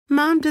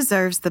Mom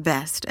deserves the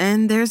best,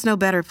 and there's no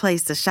better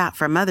place to shop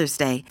for Mother's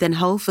Day than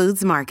Whole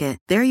Foods Market.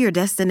 They're your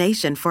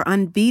destination for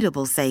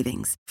unbeatable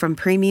savings, from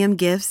premium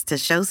gifts to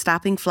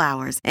show-stopping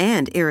flowers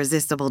and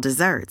irresistible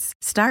desserts.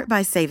 Start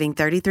by saving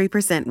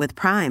 33% with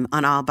Prime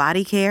on all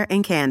body care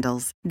and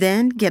candles.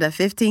 Then get a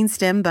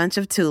 15-stem bunch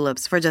of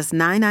tulips for just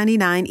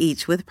 $9.99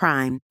 each with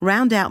Prime.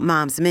 Round out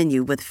Mom's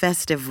menu with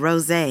festive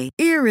rosé,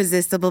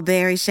 irresistible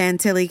berry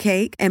chantilly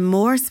cake, and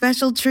more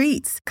special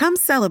treats. Come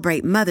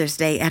celebrate Mother's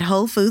Day at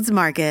Whole Foods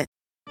Market.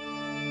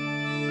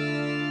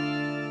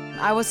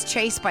 I was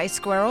chased by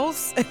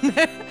squirrels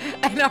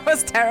and I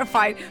was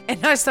terrified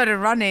and I started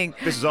running.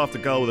 This is after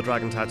Girl with a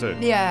Dragon Tattoo.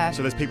 Yeah.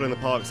 So there's people in the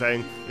park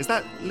saying, is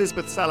that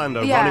Lisbeth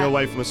Salander running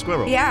away from a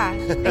squirrel? Yeah,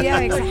 yeah,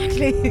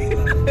 exactly.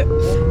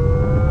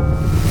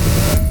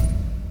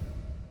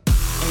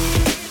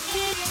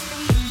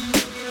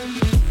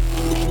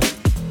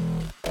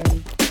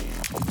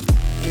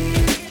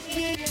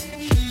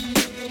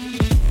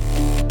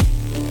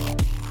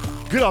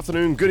 Good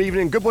afternoon, good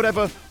evening, good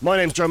whatever. My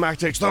name's Joe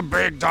Maktix, the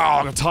big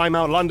dog of Time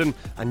Out London,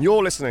 and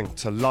you're listening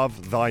to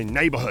Love Thy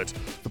Neighbourhood,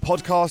 the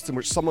podcast in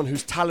which someone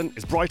whose talent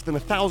is brighter than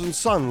 1,000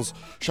 suns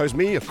shows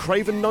me, a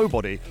craven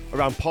nobody,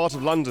 around part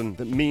of London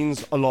that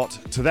means a lot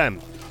to them.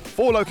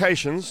 4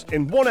 locations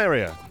in one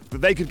area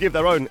that they could give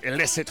their own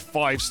illicit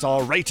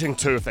 5-star rating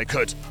to if they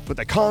could, but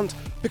they can't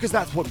because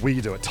that's what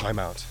we do at Time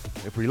Out.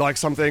 If we like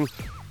something,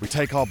 we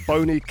take our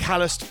bony,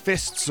 calloused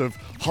fists of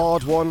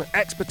hard-won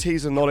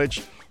expertise and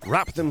knowledge,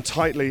 wrap them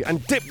tightly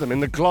and dip them in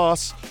the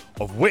glass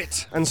of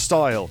wit and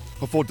style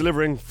before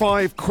delivering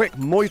 5 quick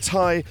Muay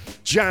Thai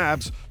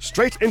jabs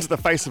straight into the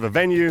face of a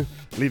venue,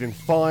 leaving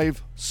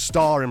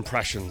 5-star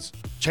impressions,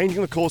 changing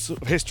the course of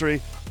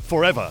history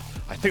forever.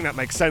 I think that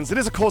makes sense. It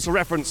is, of course, a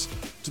reference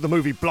to the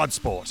movie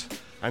Bloodsport.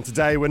 And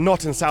today we're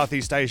not in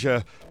Southeast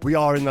Asia, we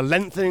are in the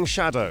lengthening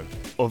shadow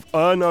of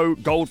Erno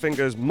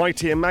Goldfinger's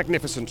mighty and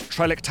magnificent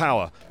Trellick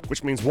Tower,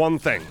 which means one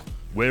thing: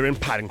 we're in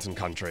Paddington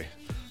country.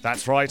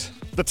 That's right,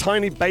 the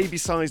tiny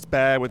baby-sized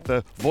bear with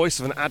the voice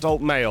of an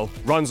adult male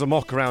runs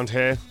amok around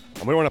here,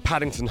 and we're on a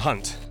Paddington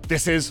hunt.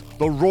 This is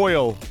the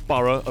royal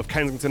borough of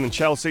Kensington and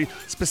Chelsea,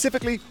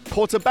 specifically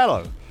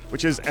Portobello,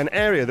 which is an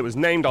area that was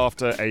named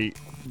after a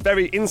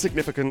very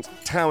insignificant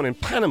town in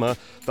Panama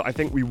that I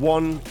think we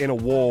won in a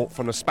war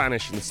from the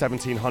Spanish in the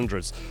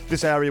 1700s.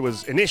 This area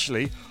was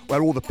initially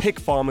where all the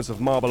pig farmers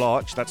of Marble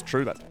Arch, that's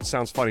true, that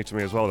sounds funny to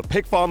me as well, the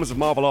pig farmers of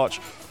Marble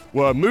Arch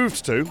were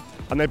moved to,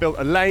 and they built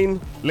a lane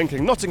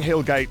linking Notting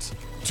Hill Gate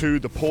to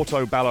the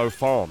Portobello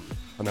farm.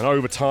 And then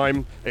over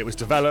time, it was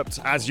developed,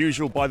 as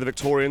usual, by the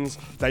Victorians.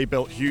 They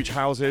built huge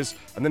houses,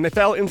 and then they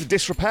fell into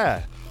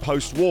disrepair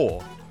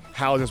post-war.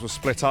 Houses were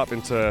split up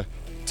into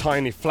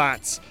tiny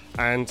flats,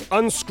 and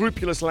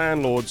unscrupulous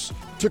landlords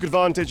took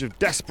advantage of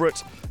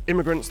desperate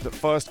immigrants that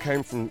first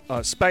came from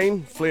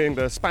Spain, fleeing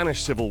the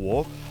Spanish Civil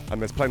War, and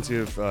there's plenty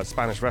of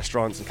Spanish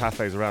restaurants and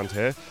cafes around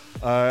here,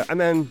 and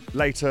then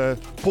later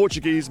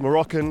Portuguese,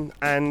 Moroccan,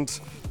 and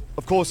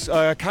of course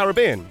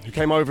Caribbean, who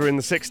came over in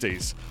the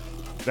 60s.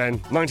 Then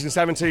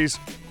 1970s,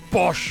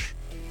 Bosch,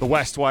 the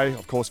West Way,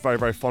 of course very,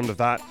 very fond of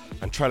that,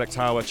 and Trellick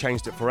Tower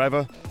changed it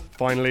forever.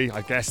 Finally,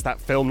 I guess that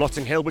film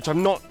Notting Hill, which I've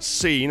not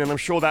seen, and I'm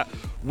sure that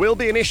will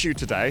be an issue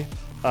today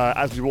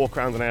as we walk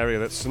around an area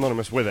that's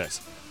synonymous with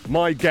it.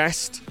 My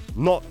guest,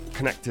 not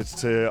connected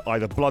to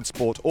either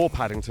Bloodsport or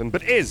Paddington,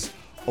 but is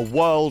a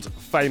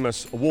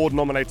world-famous,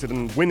 award-nominated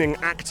and winning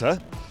actor.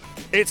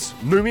 It's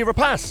Noomi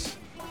Rapace.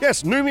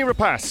 Yes, Noomi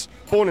Rapace,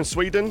 born in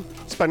Sweden,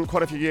 spent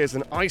quite a few years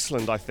in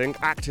Iceland, I think,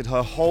 acted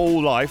her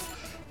whole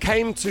life,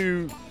 came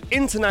to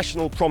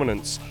international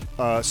prominence,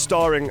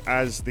 starring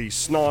as the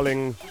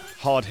snarling,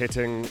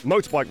 hard-hitting,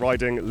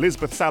 motorbike-riding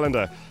Lisbeth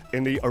Salander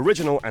in the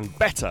original and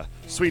better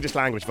Swedish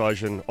language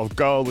version of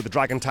Girl with a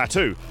Dragon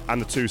Tattoo and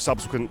the 2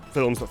 subsequent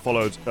films that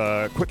followed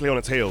quickly on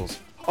its heels.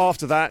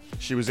 After that,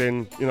 she was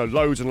in,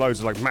 loads and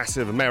loads of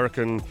massive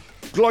American,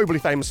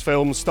 globally famous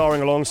films,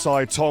 starring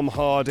alongside Tom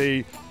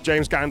Hardy,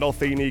 James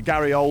Gandolfini,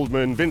 Gary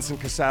Oldman, Vincent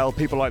Cassel,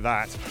 people like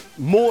that.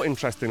 More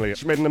interestingly,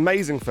 she made an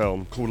amazing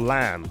film called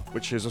Lamb,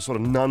 which is a sort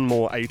of none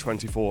more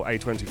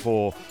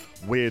A24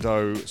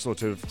 weirdo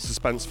sort of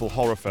suspenseful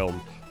horror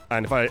film.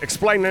 And if I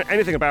explain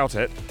anything about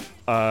it,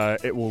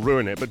 it will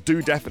ruin it, but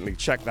do definitely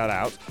check that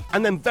out.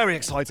 And then very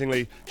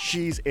excitingly,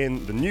 she's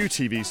in the new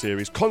TV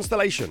series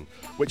Constellation,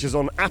 which is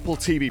on Apple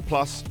TV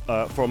Plus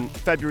from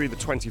February the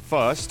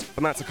 21st.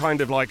 And that's a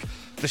kind of like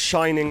The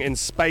Shining in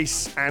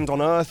space and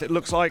on Earth, it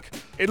looks like.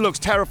 It looks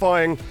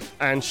terrifying,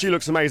 and she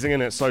looks amazing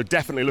in it, so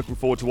definitely looking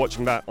forward to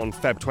watching that on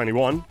Feb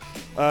 21.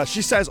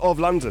 She says of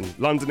London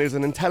is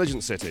an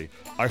intelligent city.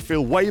 I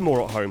feel way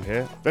more at home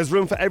here. There's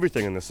room for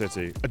everything in the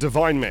city. A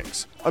divine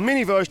mix. A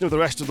mini version of the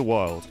rest of the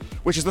world,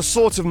 which is the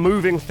sort of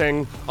moving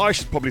thing I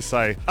should probably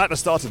say at the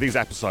start of these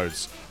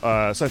episodes.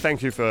 So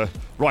thank you for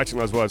writing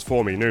those words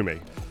for me, Noomi.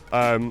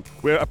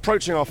 We're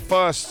approaching our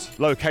first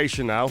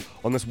location now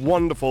on this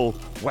wonderful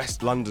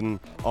West London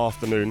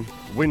afternoon.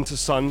 Winter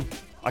sun.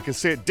 I can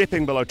see it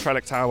dipping below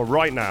Trellick Tower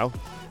right now,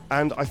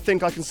 and I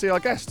think I can see our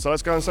guest, so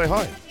let's go and say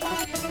hi.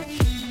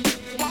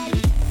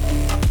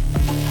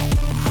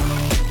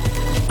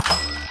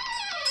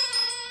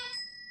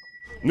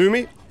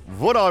 Noomi,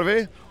 var är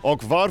vi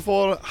och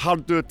varför har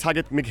du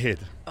tagit mig hit?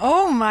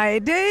 Oh my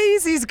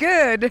days, he's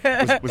good.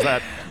 Was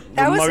that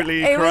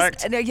remotely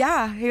correct?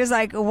 He was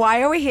like,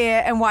 why are we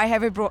here and why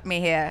have you brought me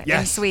here in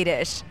Yes.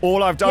 Swedish?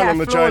 All I've done on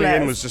the journey in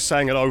flawless. was just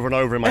saying it over and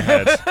over in my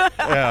head.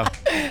 Yeah.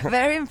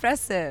 Very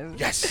impressive.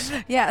 Yes.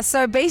 Yeah,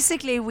 so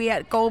basically we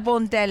at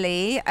Golborn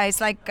Deli.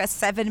 It's like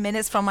 7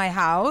 minutes from my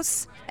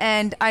house.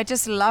 And I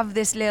just love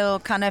this little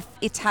kind of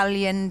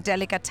Italian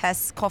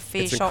delicatesse coffee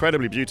It's shop.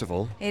 incredibly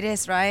beautiful. It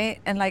is, right?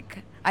 And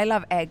like, I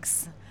love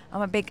eggs.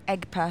 I'm a big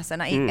egg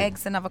person. I eat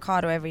eggs and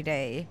avocado every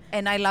day.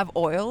 And I love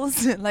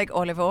oils, like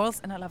olive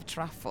oils, and I love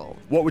truffle.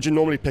 What would you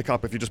normally pick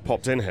up if you just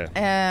popped in here?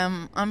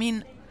 I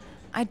mean,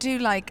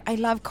 I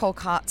love cold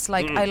cuts.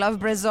 Like, I love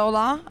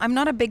bresaola. I'm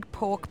not a big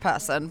pork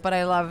person, but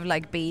I love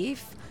like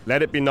beef.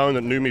 Let it be known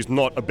that Noomi's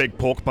not a big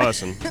pork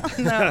person.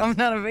 No, I'm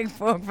not a big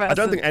pork person. I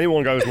don't think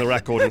anyone goes on the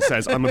record and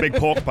says, I'm a big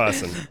pork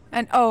person.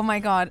 And oh my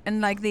God, and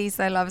like these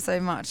I love so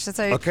much.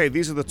 So Okay,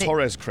 these are the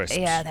Torres crisps.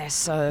 yeah, they're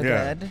so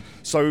good.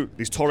 So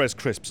these Torres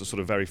crisps are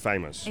sort of very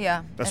famous.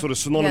 Yeah. They're sort of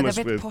synonymous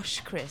they're a bit with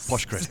posh crisps.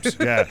 posh crisps.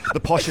 Yeah, the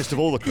poshest of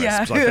all the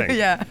crisps, Yeah. I think.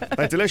 Yeah.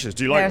 They're delicious.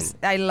 Do you like them?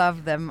 I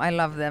love them. I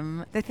love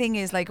them. The thing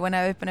is, like, when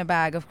I open a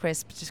bag of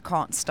crisps, I just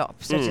can't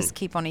stop. So I just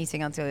keep on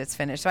eating until it's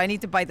finished. So I need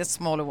to buy the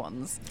smaller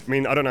ones. I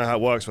mean, I don't know how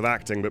it works with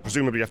acting, but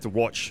presumably you have to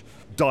watch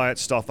diet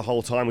stuff the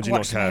whole time. Would you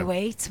Watch not care? my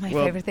weight, my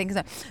Well- favorite thing.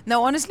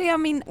 No, honestly, I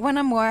mean, when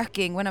I'm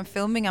working, when I'm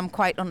filming, I'm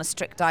quite on a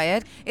strict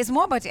diet. It's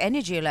more about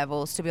energy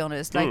levels, to be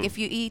honest. Like, if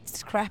you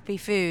eat crappy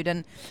food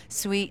and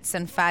sweets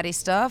and fatty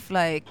stuff,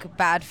 like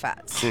bad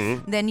fats,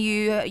 then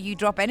you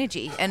drop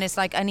energy. And it's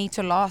like, I need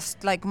to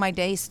last, like, my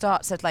day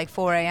starts at like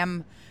 4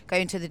 a.m.,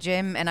 going to the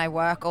gym, and I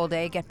work all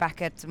day, get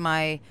back at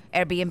my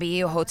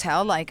Airbnb or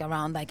hotel like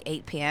around like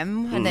 8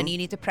 p.m. and then you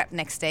need to prep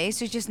next day.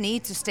 So you just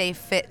need to stay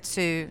fit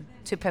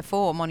to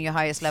perform on your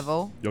highest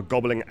level. You're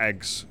gobbling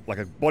eggs like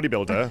a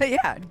bodybuilder.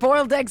 Yeah,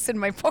 boiled eggs in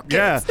my pockets.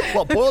 Yeah,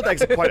 well, boiled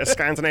eggs are quite a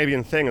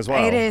Scandinavian thing as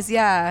well. It is,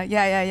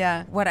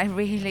 yeah. What I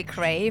really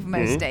crave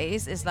most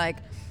days is like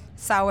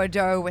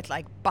sourdough with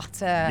like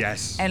butter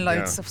Yes, and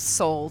loads yeah. of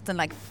salt and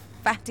like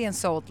fatty and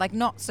salt, like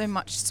not so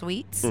much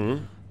sweets.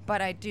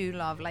 But I do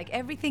love like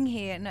everything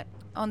here. And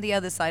on the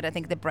other side, I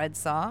think the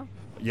breads are.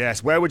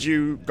 Yes, where would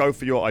you go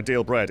for your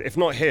ideal bread? If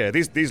not here,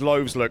 these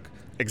loaves look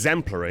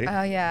exemplary.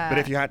 Oh, yeah. But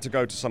if you had to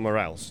go to somewhere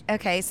else.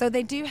 Okay, so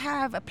they do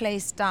have a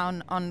place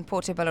down on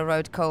Portobello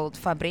Road called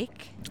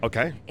Fabrik.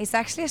 Okay. It's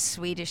actually a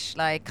Swedish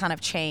like kind of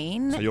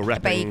chain. So you're a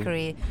repping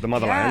bakery. the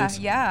motherland.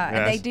 Yeah. Yes.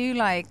 And they do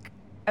like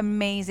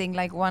amazing,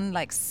 like one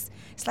like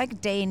it's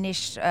like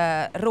Danish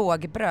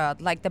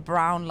rågbröd, like the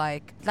brown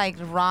like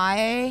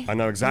rye. I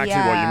know exactly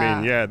what you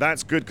mean. Yeah,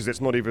 that's good because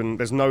it's not even,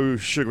 there's no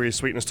sugary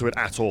sweetness to it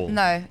at all.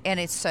 No, and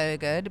it's so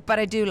good. But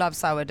I do love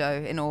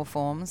sourdough in all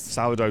forms.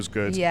 Sourdough's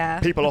good. Yeah.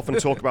 People often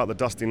talk about the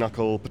dusty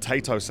knuckle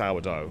potato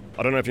sourdough.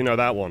 I don't know if you know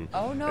that one.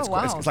 Oh, no, it's,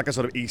 wow. It's like a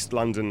sort of East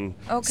London,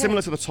 Okay.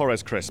 similar to the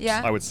Torres crisps,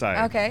 Yeah. I would say.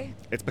 Okay.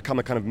 It's become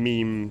a kind of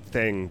meme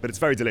thing, but it's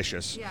very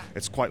delicious. Yeah.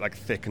 It's quite like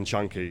thick and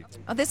chunky.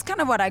 Oh, this is kind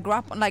of what I grew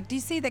up on. Like, do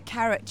you see the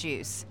carrot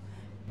juice?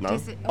 No? Do you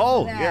see-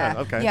 Oh, over yeah,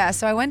 there? okay. Yeah,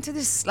 so I went to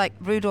this like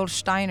Rudolf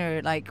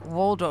Steiner, like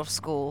Waldorf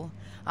school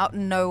out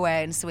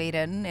nowhere in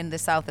Sweden, in the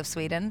south of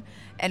Sweden.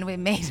 And we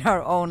made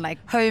our own like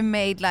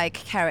homemade like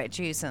carrot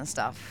juice and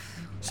stuff.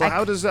 So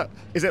how does that,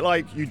 is it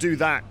like you do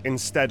that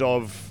instead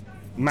of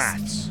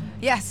maths?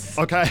 Yes.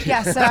 Okay.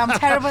 Yes, so I'm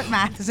terrible at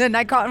maths and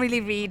I can't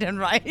really read and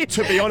write.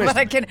 To be honest-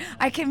 But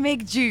I can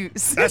make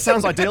juice. That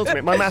sounds ideal to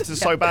me. My maths is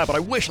so bad, but I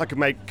wish I could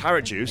make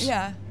carrot juice.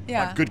 Yeah.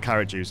 Like good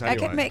carrot juice,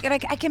 anyway.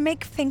 I can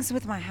make things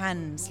with my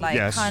hands, like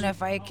Yes. kind of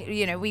like,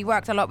 you know, we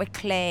worked a lot with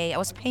clay. I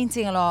was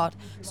painting a lot,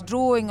 I was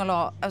drawing a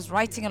lot, I was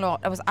writing a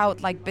lot. I was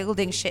out like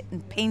building shit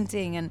and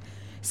painting, and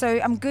so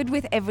I'm good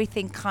with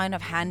everything kind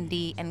of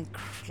handy and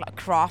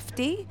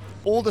crafty.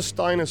 All the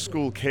Steiner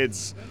School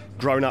kids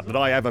grown up that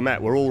I ever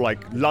met were all like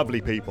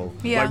lovely people.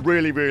 Yeah. Like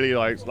really, really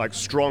like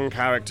strong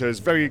characters,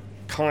 very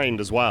kind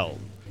as well.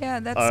 Yeah,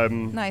 that's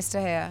nice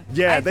to hear.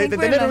 Yeah, I they think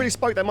we're never like- really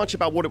spoke that much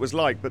about what it was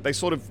like, but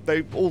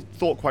they all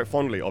thought quite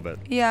fondly of it.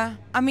 Yeah,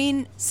 I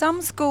mean,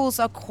 some schools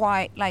are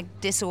quite like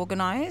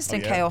disorganized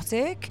and yeah.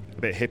 chaotic.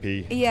 A bit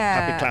hippie,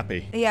 Yeah. happy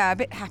clappy. Yeah, a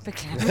bit happy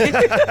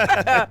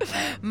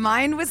clappy.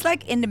 Mine was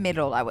like in the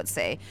middle, I would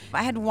say.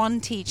 I had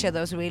one teacher that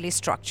was really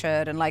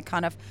structured and like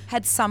kind of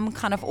had some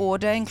kind of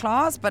order in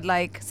class, but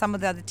like some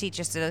of the other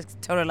teachers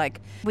totally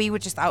like, we were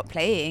just out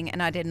playing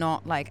and I did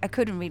not like, I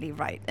couldn't really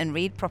write and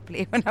read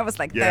properly when I was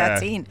like Yeah.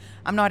 13.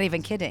 I'm not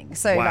even kidding.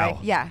 So Wow. like,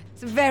 yeah,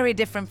 it's very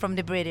different from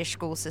the British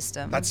school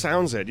system. That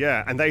sounds it,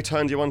 yeah. And they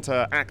turned you on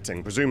to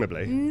acting,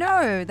 presumably.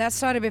 No, that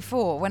started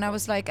before. When I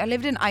was like, I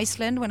lived in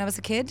Iceland when I was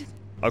a kid.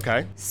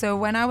 Okay. So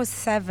when I was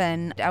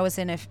 7, I was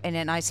in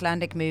an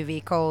Icelandic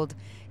movie called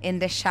in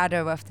the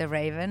shadow of the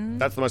raven.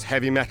 That's the most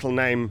heavy metal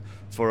name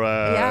for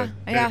a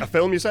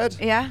film, you said?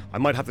 Yeah. I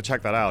might have to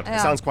check that out. Yeah.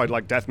 It sounds quite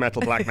like death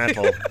metal, black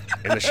metal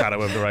in the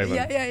shadow of the raven.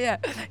 Yeah.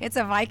 It's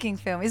a Viking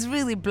film. It's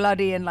really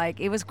bloody and like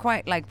it was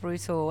quite like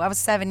brutal. I was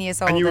 7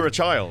 years old. And you were a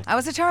child? I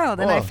was a child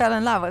and I fell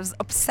in love. I was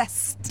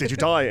obsessed. Did you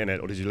die in it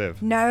or did you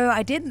live? No,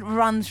 I didn't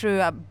run through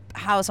a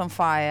house on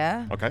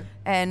fire. Okay.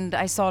 And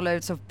I saw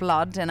loads of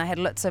blood and I had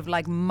lots of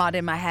like mud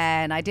in my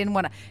hair and I didn't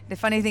want to, the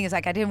funny thing is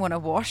like I didn't want to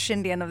wash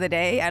in the end of the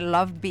day. I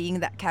loved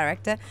being that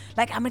character.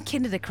 Like I'm a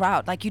kid of the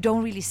crowd. Like you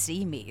don't really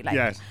see me. Like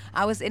yes.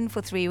 I was in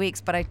for 3 weeks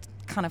but I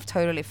kind of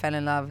totally fell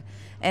in love.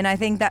 And I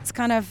think that's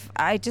kind of,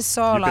 I just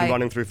saw You've like... been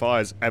running through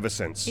fires ever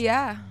since.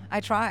 Yeah,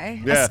 I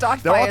try. Yeah. I start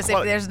fires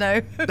if there's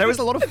no... There is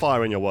a lot of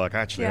fire in your work,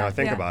 actually, now I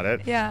think about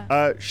it.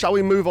 Yeah. Shall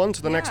we move on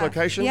to the next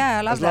location? Yeah,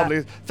 I love That's lovely.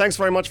 that. Thanks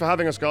very much for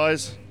having us,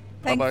 guys.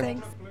 Bye-bye.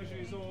 Thanks. Pleasure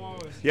is all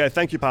ours. Yeah,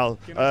 thank you, pal.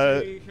 Can I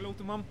say hello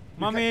to Mom?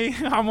 Mommy,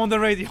 I'm on the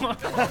radio.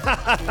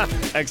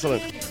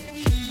 Excellent.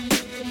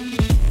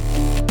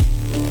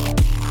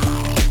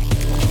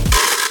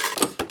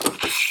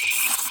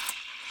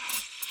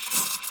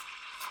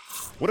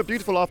 What a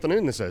beautiful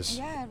afternoon this is.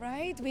 Yeah,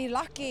 right? We're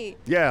lucky.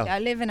 Yeah. I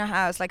live in a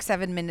house like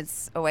 7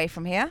 minutes away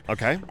from here.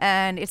 Okay.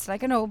 And it's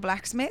like an old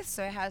blacksmith,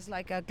 so it has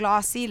like a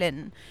glass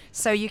ceiling.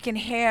 So you can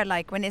hear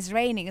like when it's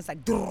raining, it's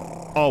like...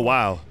 Oh,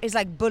 wow. It's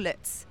like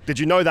bullets. Did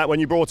you know that when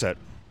you brought it?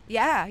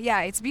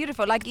 Yeah, it's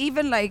beautiful. Like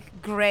even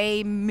like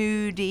grey,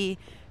 moody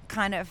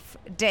kind of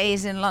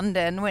days in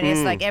London when it's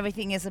like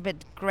everything is a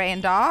bit grey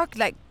and dark,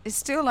 like it's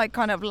still like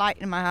kind of light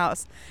in my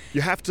house.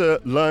 You have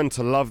to learn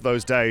to love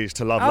those days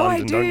to love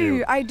London, don't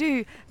you? I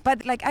do.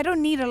 But like I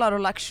don't need a lot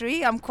of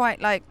luxury. I'm quite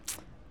like,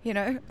 you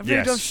know,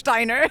 Rudolf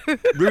Steiner.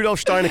 Rudolf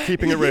Steiner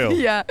keeping it real.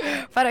 Yeah,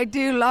 but I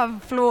do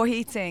love floor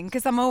heating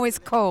because I'm always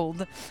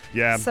cold.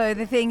 Yeah. So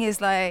the thing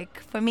is like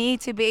for me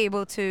to be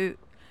able to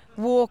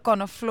walk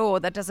on a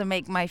floor that doesn't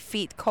make my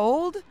feet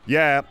cold.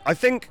 Yeah, I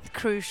think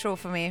Crucial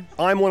for me.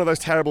 I'm one of those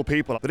terrible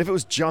people that if it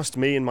was just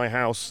me in my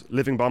house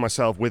living by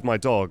myself with my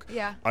dog,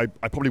 I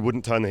probably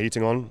wouldn't turn the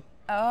heating on.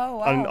 Oh,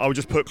 wow. And I would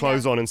just put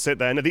clothes on and sit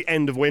there. And at the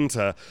end of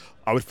winter,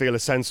 I would feel a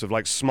sense of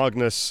like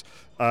smugness,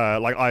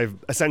 like I've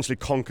essentially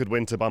conquered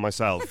winter by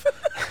myself.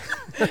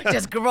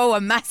 Just grow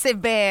a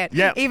massive beard.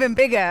 Yeah. Even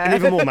bigger. An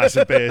even more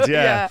massive beard,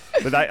 yeah.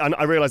 Yeah. But and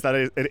I realise that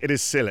it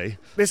is silly.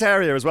 This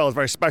area as well is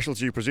very special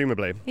to you,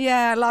 presumably.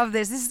 Yeah, I love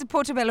this. This is the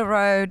Portobello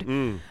Road.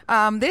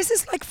 This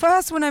is like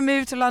first when I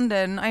moved to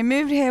London. I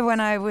moved here when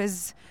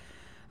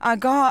I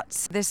got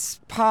this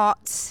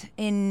part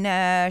in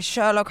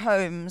Sherlock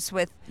Holmes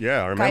with Yeah,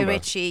 I Guy remember.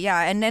 Ritchie.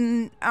 Yeah, and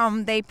then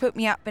they put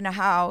me up in a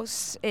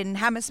house in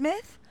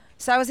Hammersmith.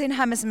 So I was in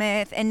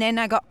Hammersmith, and then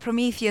I got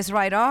Prometheus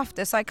right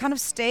after. So I kind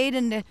of stayed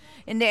in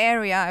the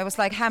area. I was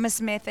like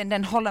Hammersmith and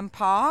then Holland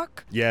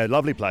Park. Yeah,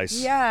 lovely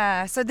place.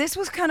 Yeah. So this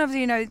was kind of,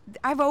 you know,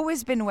 I've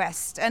always been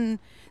West, and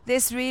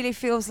this really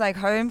feels like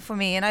home for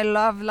me. And I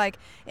love like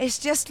it's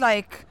just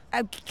like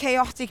a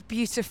chaotic,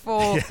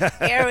 beautiful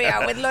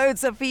area with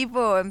loads of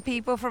people and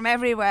people from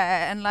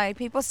everywhere and like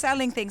people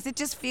selling things. It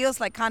just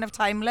feels like kind of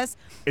timeless.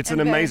 It's an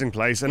amazing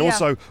place, and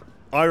also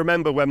I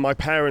remember when my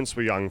parents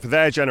were young, for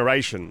their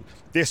generation,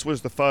 this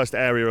was the first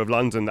area of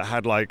London that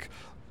had like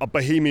a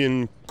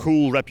bohemian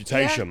cool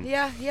reputation.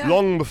 Yeah.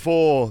 Long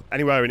before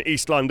anywhere in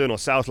East London or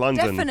South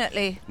London.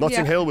 Definitely.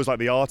 Notting Hill was like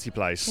the arty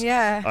place.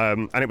 Yeah.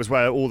 And it was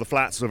where all the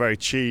flats were very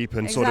cheap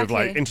and sort of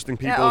like Exactly. interesting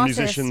Yeah, people, artists,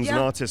 musicians and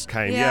artists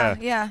came.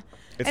 Yeah.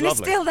 It's and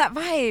lovely. it's still that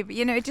vibe,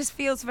 you know, it just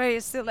feels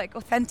it's still like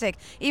authentic,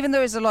 even though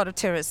there's a lot of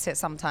tourists here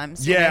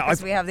sometimes. Yeah,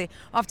 because we have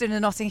after the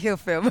Notting Hill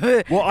film.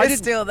 Well, I've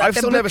still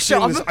never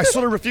seen this. I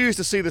sort of refuse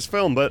to see this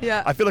film, but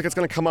Yeah. I feel like it's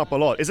going to come up a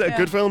lot. Is it a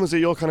good film? Is it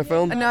your kind of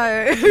film?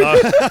 No.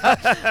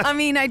 I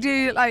mean, I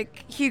do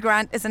like Hugh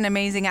Grant is an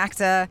amazing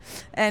actor,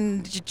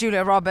 and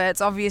Julia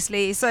Roberts,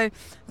 obviously. So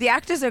the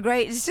actors are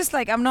great. It's just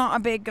like I'm not a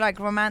big like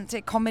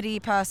romantic comedy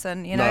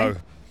person, you know. No.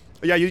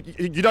 Yeah, you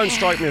don't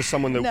strike me as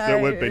someone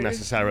that would be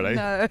necessarily.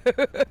 No.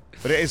 But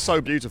it is so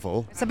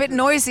beautiful. It's a bit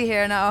noisy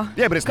here now.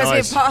 Yeah, but it's nice.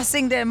 Because we're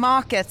passing the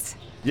market.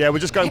 Yeah, we're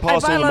just going I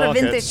past buy all a the lot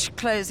of markets. vintage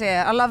clothes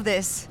here. I love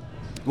this.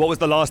 What was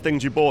the last thing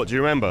you bought? Do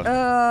you remember?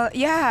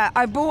 Yeah,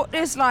 I bought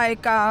this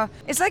like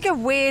it's like a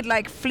weird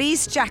like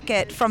fleece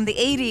jacket from the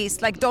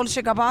 80s, like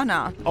Dolce &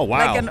 Gabbana. Oh,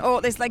 wow.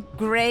 Like it's like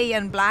grey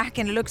and black,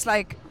 and it looks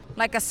like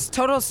a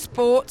total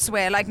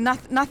sportswear, like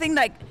nothing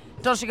like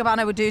Dolce &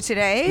 Gabbana would do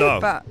today,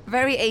 No. but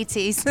very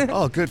 80s.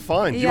 Oh, good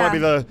find. You Yeah. might be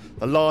the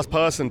last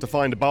person to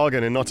find a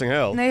bargain in Notting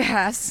Hill.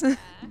 Yes,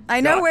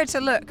 I know Yeah. where to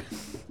look.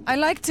 I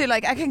like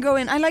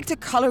to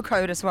color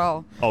code as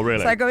well. Oh,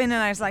 really? So I go in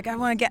and I was like, I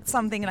want to get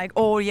something like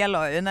all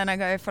yellow, and then I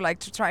go for like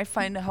to try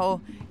find a whole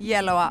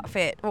yellow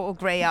outfit or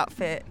grey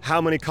outfit.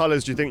 How many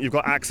colours do you think you've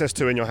got access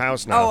to in your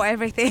house now? Oh,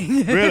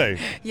 everything. Really?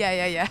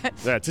 Yeah.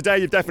 Yeah, today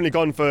you've definitely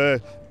gone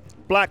for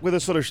black with a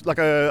sort of like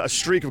a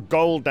streak of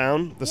gold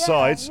down the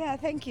sides. Yeah,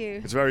 thank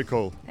you. It's very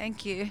cool.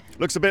 Thank you.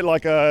 Looks a bit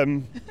like,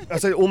 I'd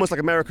say almost like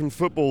American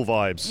football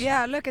vibes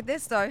Yeah, look at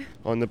this though.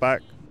 on the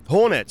back.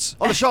 Hornets.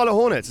 Oh, the Charlotte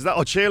Hornets. Is that?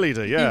 Oh,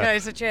 cheerleader, yeah. You know,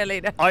 it's a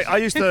cheerleader. I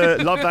used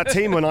to love that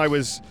team when I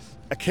was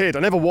a kid, I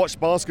never watched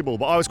basketball,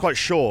 but I was quite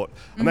short,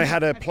 and they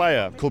had a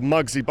player called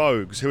Muggsy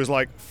Bogues who was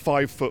like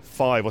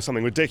 5'5" or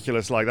something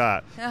ridiculous like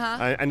that.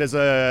 And as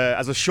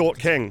a short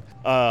king,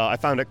 I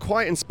found it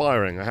quite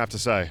inspiring, I have to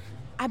say.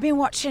 I've been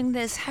watching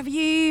this. Have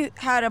you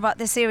heard about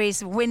the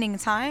series Winning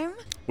Time?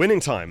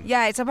 Winning Time?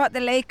 Yeah, it's about the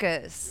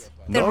Lakers,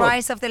 the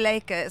rise of the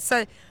Lakers.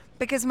 So,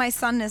 because my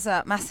son is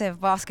a massive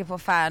basketball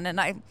fan,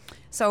 and I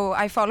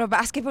follow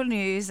basketball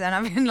news, and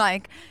I've been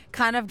like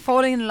kind of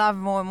falling in love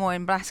more and more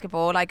in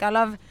basketball. Like I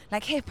love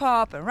like hip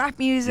hop and rap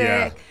music.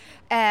 Yeah.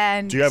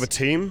 And do you have a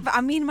team?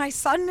 I mean, my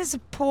son is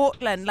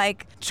Portland,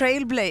 like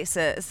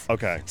Trailblazers.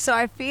 Okay. So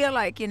I feel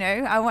like, you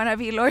know, I want to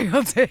be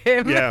loyal to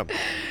him. Yeah.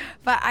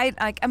 But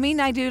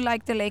I do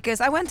like the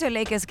Lakers. I went to a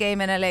Lakers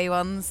game in LA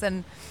once,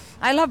 and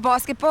I love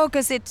basketball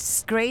because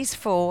it's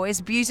graceful,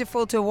 it's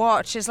beautiful to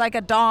watch. It's like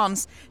a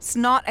dance. It's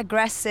not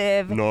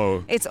aggressive.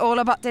 No. It's all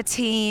about the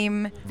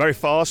team. Very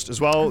fast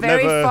as well.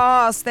 Very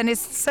fast, and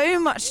it's so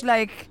much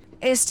like,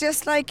 it's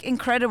just like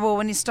incredible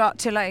when you start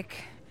to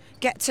like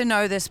get to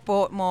know the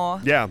sport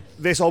more. Yeah,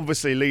 this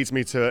obviously leads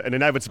me to an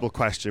inevitable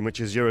question, which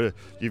is you've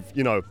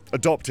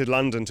adopted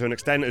London to an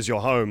extent as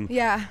your home.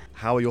 Yeah.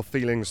 How are your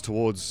feelings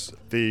towards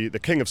the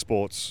king of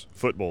sports,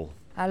 football?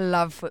 I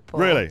love football.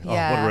 Really?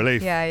 Yeah. Oh, what a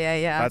relief.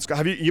 Yeah. That's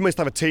good. You must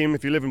have a team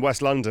if you live in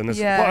West London. There's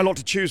quite a lot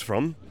to choose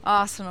from.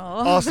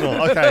 Arsenal,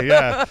 okay,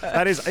 yeah.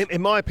 That is,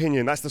 in my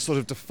opinion, that's the sort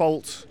of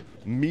default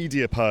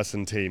media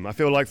person team. I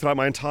feel like throughout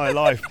my entire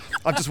life,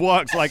 I've just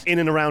worked like in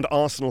and around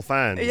Arsenal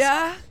fans.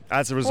 Yeah?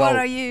 As a result. What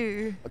are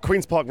you?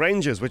 Queen's Park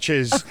Rangers, which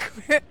is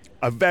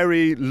a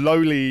very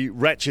lowly,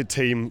 wretched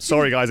team.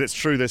 Sorry, guys, it's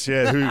true this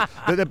year.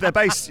 They're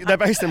based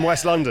in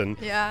West London.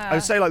 Yeah. I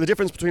would say like the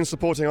difference between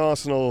supporting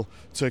Arsenal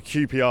to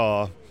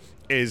QPR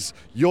is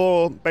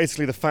you're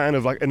basically the fan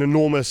of like an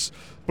enormous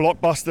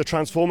blockbuster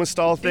Transformers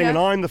style thing, and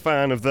I'm the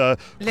fan of the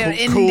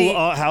cool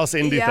art house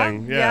indie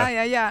thing.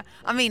 Yeah.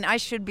 I mean, I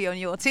should be on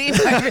your team.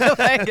 I feel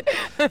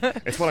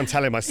like. It's what I'm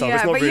telling myself. Yeah,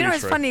 it's not but really you know,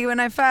 it's true. funny.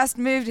 When I first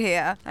moved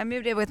here, I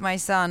moved here with my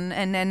son,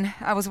 and then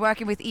I was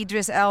working with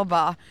Idris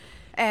Elba.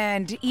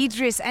 And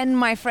Idris and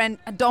my friend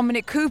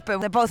Dominic Cooper,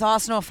 they're both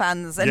Arsenal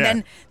fans, and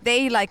then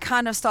they like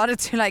kind of started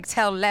to like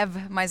tell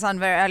Lev, my son,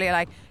 very early,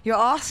 like, "You're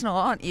Arsenal,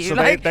 aren't you?" So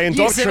like, they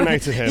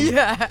indoctrinated him.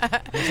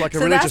 Yeah, it's like a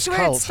so religious that's where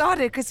cult. it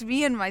started, because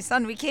me and my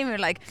son, we came here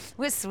like,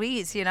 we're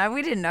Swedes, you know,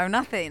 we didn't know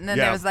nothing, and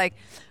there was like,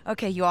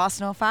 "Okay, you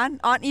Arsenal fan,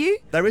 aren't you?"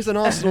 There is an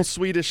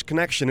Arsenal-Swedish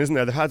connection, isn't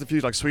there? They've had a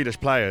few like Swedish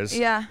players.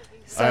 Yeah.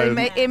 So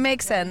it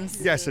makes sense.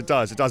 Yes, it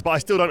does. But I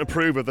still don't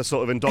approve of the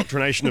sort of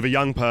indoctrination of a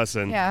young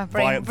person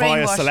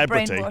via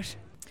celebrity. Brainwash.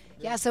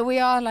 Yeah, so we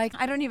are like,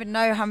 I don't even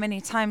know how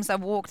many times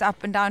I've walked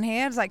up and down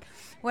here. It's like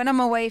when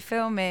I'm away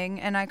filming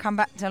and I come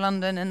back to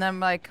London and I'm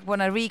like, when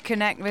I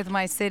reconnect with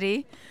my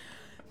city,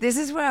 this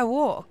is where I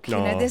walk. You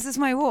know, this is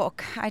my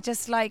walk. I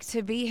just like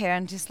to be here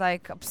and just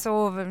like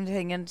absorb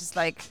everything and just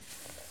like,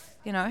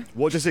 you know.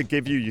 What does it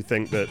give you, you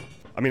think, that,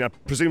 I mean,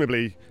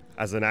 presumably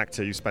as an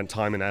actor you spent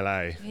time in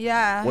LA.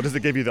 Yeah. What does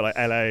it give you that like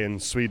LA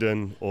and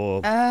Sweden or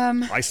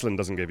Iceland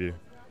doesn't give you?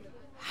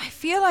 I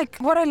feel like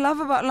what I love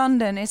about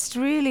London is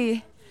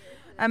really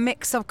a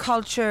mix of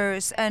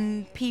cultures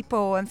and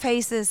people and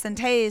faces and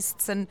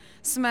tastes and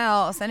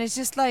smells, and it's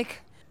just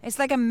like, it's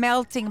like a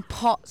melting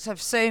pot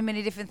of so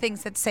many different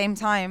things at the same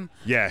time.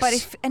 Yes. But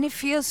it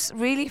feels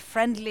really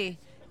friendly.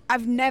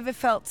 I've never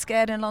felt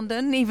scared in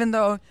London, even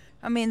though,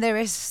 I mean, there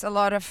is a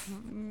lot of,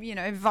 you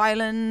know,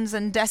 violence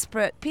and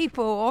desperate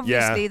people,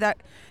 obviously, that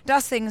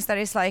does things that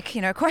is like,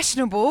 you know,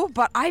 questionable,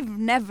 but I've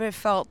never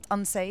felt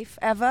unsafe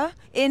ever.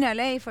 In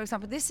LA, for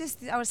example, this is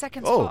our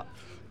second spot.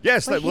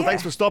 Yes, well,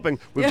 thanks for stopping.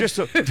 We've just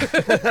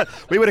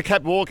we would have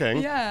kept walking.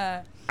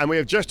 Yeah. And we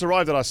have just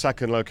arrived at our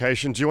second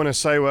location. Do you want to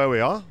say where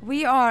we are?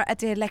 We are at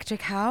the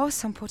Electric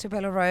House on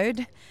Portobello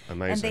Road.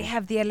 Amazing. And they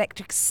have the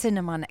Electric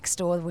Cinema next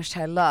door, which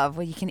I love,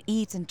 where you can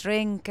eat and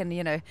drink and,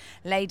 you know,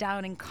 lay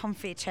down in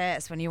comfy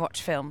chairs when you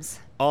watch films.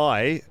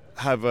 I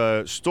have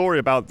a story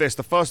about this.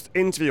 The first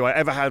interview I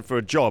ever had for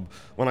a job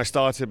when I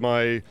started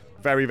my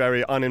very,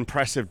 very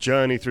unimpressive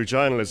journey through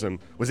journalism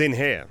was in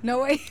here.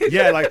 No way.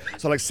 Yeah,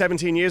 like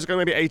 17 years ago,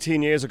 maybe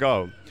 18 years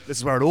ago. This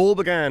is where it all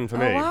began for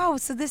me. Oh, wow.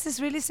 So this is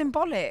really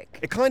symbolic.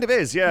 It kind of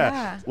is,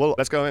 yeah. Well,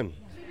 let's go in.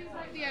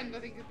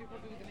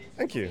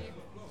 Thank you.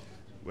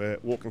 We're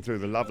walking through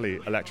the lovely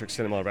Electric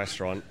Cinema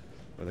restaurant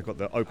where they've got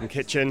the open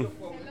kitchen.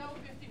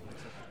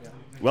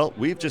 Well,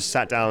 we've just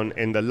sat down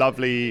in the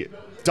lovely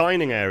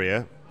dining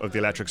area of the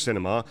Electric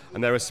Cinema,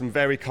 and there are some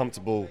very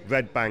comfortable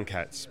red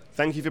banquettes.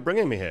 Thank you for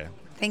bringing me here.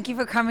 Thank you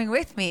for coming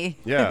with me.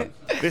 Yeah.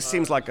 This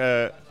seems like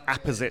a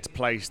apposite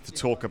place to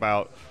talk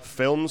about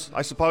films,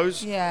 I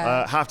suppose.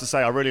 Yeah. Have to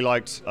say, I really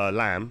liked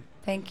Lamb.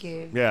 Thank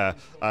you. Yeah.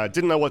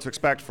 Didn't know what to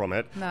expect from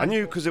it. No. I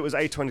knew because it was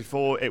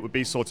A24, it would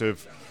be sort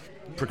of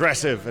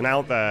progressive and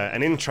out there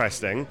and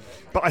interesting.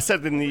 But I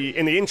said in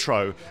the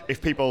intro,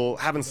 if people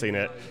haven't seen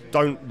it,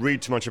 don't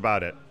read too much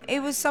about it.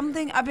 It was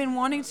something I've been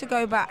wanting to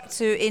go back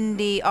to,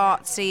 indie,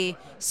 artsy,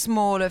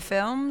 smaller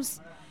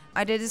films.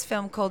 I did this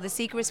film called The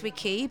Secrets We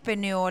Keep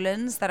in New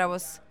Orleans that I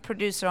was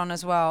producer on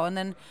as well. And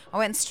then I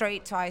went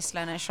straight to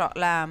Iceland and shot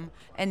Lamb.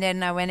 And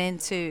then I went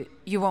into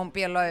You Won't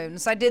Be Alone.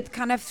 So I did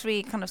kind of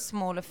 3 kind of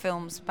smaller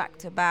films back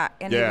to back.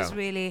 And it was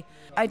really,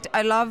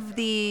 I love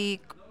the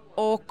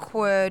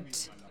awkward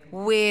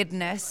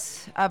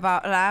weirdness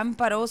about Lamb,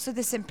 but also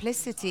the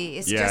simplicity.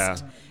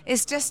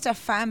 It's just a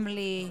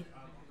family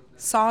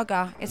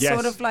saga. It's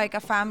sort of like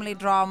a family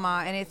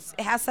drama, and it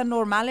has a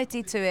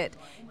normality to it.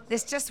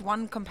 There's just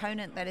one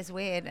component that is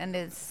weird, and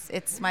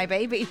it's my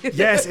baby.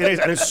 Yes, it is,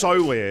 and it's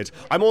so weird.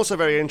 I'm also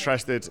very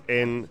interested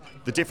in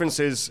the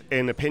differences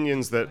in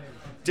opinions that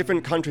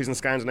different countries in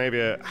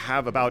Scandinavia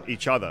have about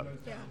each other.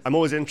 Yeah. I'm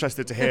always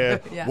interested to hear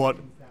what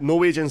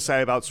Norwegians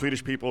say about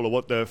Swedish people, or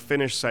what the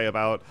Finnish say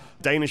about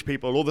Danish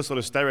people, all the sort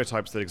of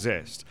stereotypes that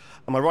exist.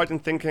 Am I right in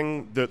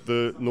thinking that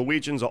the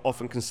Norwegians are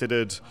often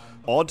considered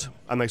odd,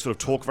 and they sort of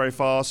talk very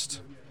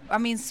fast? I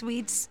mean,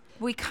 Swedes,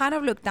 we kind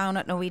of look down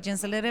at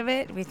Norwegians a little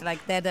bit. We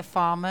like they're the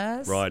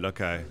farmers. Right,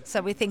 okay.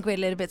 So we think we're a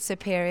little bit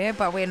superior,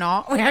 but we're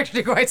not. We're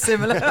actually quite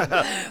similar.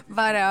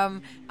 But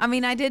I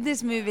mean, I did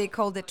this movie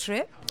called The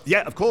Trip.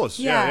 Yeah, of course.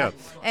 Yeah.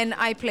 And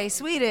I play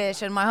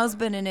Swedish, and my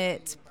husband in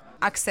it,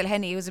 Axel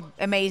Henny, was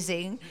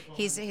amazing.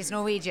 He's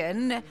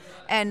Norwegian,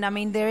 and I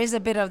mean there is a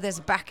bit of this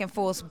back and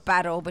forth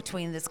battle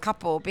between this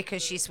couple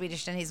because she's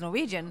Swedish and he's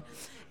Norwegian.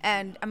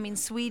 And I mean,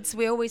 Swedes,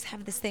 we always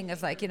have this thing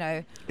as like, you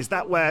know. Is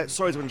that where?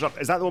 Sorry to interrupt.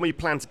 Is that the one where you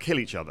plan to kill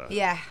each other?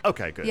 Yeah.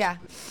 Okay, good. Yeah.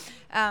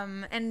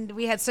 And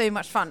we had so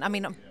much fun. I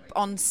mean,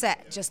 on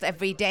set, just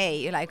every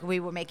day, like we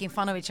were making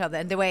fun of each other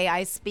and the way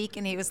I speak.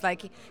 And he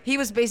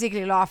was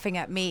basically laughing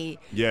at me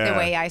the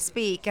way I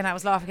speak, and I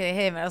was laughing at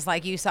him. And I was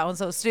like, "You sound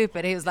so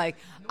stupid." He was like,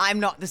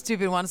 "I'm not the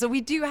stupid one." So we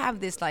do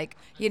have this, like,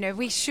 you know,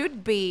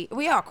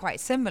 we are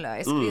quite similar.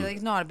 It's really,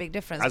 it's not a big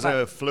difference. As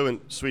a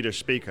fluent Swedish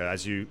speaker,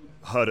 as you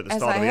heard at the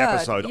start of the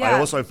episode, I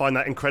also find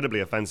that incredibly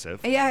offensive.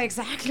 Yeah,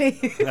 exactly.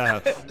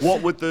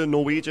 What would the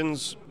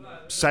Norwegians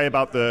say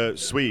about the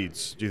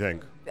Swedes, do you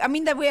think? I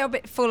mean, that we're a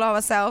bit full of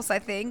ourselves, I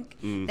think.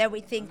 That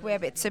we think we're a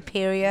bit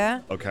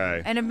superior.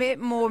 Okay. And a bit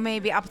more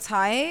maybe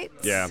uptight.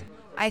 Yeah.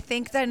 I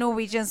think that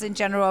Norwegians in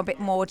general are a bit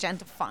more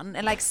gentle fun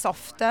and like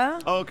softer.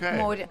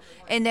 Okay.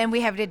 And then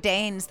we have the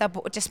Danes that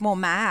are just more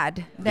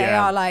mad. They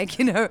are like,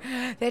 you know,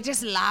 they're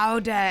just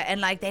louder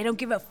and like they don't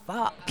give a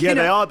fuck. Yeah,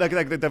 they are.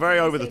 They're very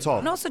over the top.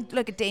 And also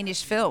look at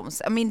Danish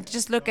films. I mean,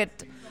 just look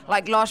at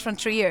like Lars von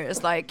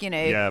Trier's, like, you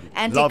know,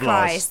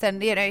 Antichrist,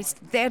 and you know,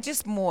 they're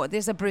just more.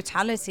 There's a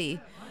brutality.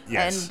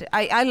 Yes. And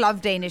I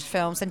love Danish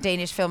films and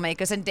Danish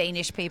filmmakers and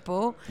Danish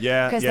people.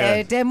 Yeah.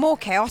 Because they're more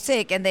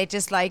chaotic and they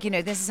just like, you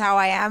know, this is how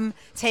I am,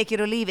 take it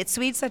or leave it.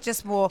 Swedes are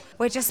just more,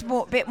 we're just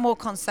more, bit more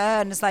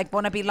concerned. It's like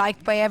want to be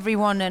liked by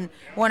everyone and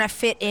want to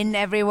fit in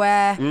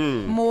everywhere.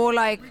 More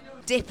like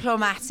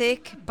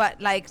diplomatic,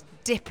 but like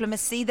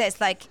diplomacy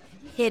that's like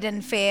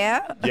hidden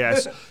fear.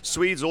 Yes.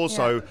 Swedes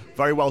also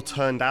very well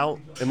turned out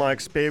in my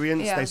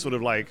experience. Yeah. They sort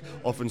of like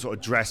often sort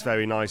of dress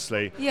very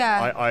nicely.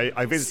 Yeah.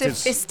 I visited...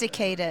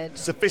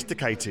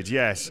 Sophisticated,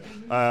 yes.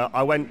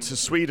 I went to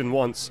Sweden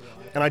once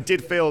and I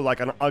did feel like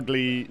an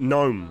ugly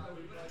gnome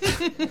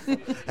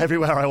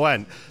everywhere I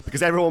went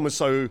because everyone was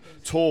so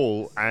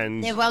tall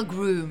and... They're well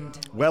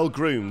groomed. Well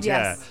groomed,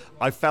 yes. Yeah.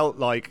 I felt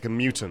like a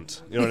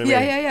mutant. You know what I mean?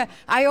 Yeah.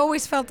 I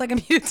always felt like a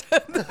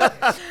mutant.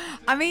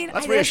 I mean,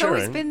 there's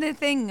always been the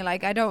thing,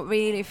 like, I don't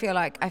really feel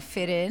like I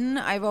fit in.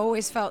 I've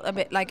always felt a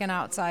bit like an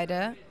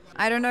outsider.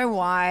 I don't know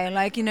why.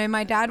 Like, you know,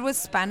 my dad was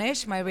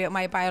Spanish.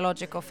 My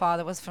biological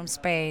father was from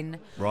Spain.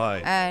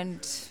 Right.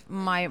 And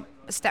my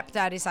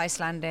stepdad is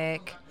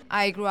Icelandic.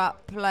 I grew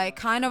up like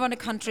kind of on the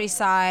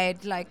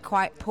countryside, like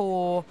quite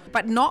poor,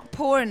 but not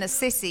poor in a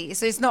city.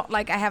 So it's not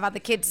like I have other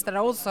kids that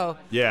are also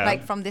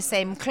like from the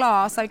same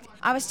class. Like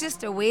I was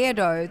just a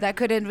weirdo that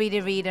couldn't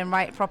really read and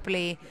write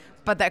properly,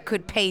 but that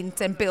could paint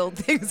and build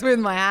things with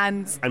my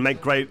hands. And make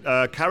great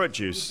carrot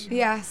juice.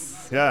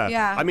 Yes.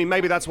 Yeah. I mean,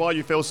 maybe that's why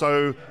you feel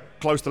so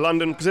close to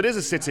London, because it is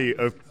a city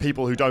of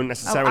people who don't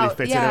necessarily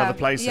fit in other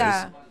places.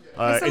 Yeah.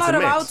 There's a lot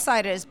of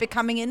outsiders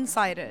becoming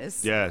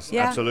insiders. Yes,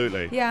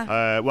 absolutely.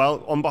 Yeah.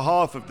 Well, on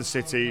behalf of the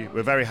city,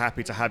 we're very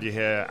happy to have you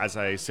here as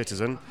a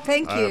citizen.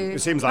 Thank you.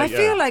 It seems like I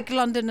feel like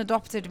London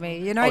adopted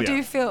me. You know, I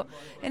do feel,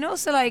 and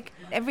also like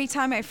every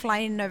time I fly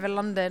in over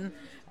London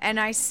and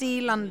I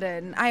see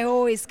London, I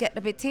always get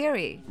a bit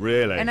teary.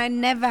 Really? And I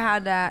never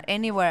had that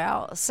anywhere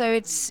else. So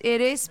it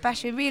is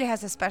special. It really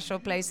has a special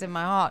place in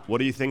my heart.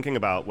 What are you thinking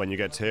about when you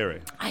get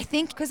teary? I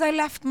think because I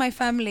left my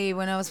family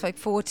when I was like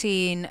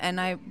 14 and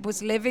I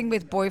was living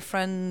with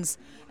boyfriends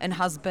and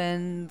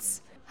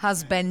husbands,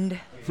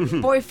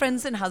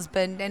 boyfriends and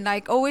husband, and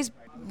like always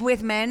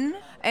with men.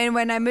 And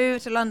when I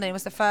moved to London, it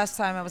was the first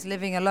time I was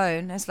living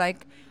alone. It's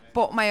like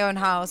bought my own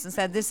house and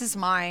said, this is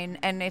mine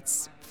and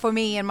it's for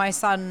me and my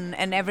son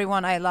and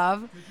everyone I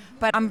love,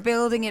 but I'm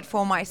building it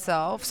for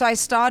myself. So I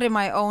started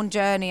my own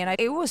journey, and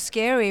it was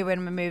scary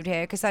when we moved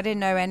here because I didn't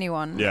know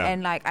anyone,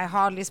 and like I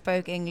hardly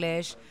spoke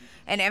English,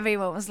 And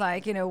everyone was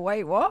like,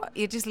 wait, what?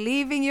 You're just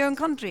leaving your own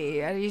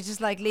country? Are you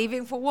just like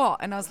leaving for what?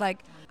 And I was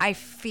like, I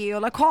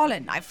feel a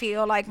calling. I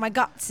feel like my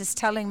guts is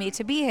telling me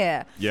to be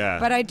here. Yeah.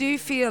 But I do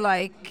feel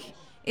like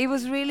it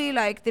was really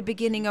like the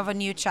beginning of a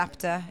new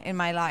chapter in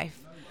my life.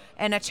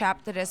 And a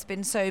chapter that's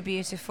been so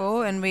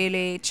beautiful and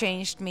really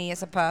changed me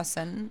as a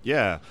person.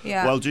 Yeah.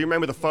 Well, do you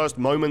remember the first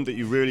moment that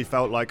you really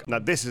felt like, now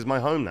this is my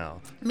home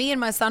now? Me and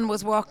my son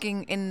was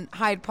walking in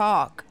Hyde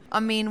Park. I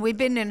mean, we'd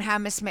been in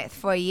Hammersmith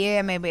for a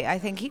year, maybe. I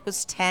think he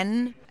was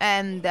 10.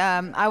 And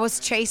I was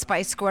chased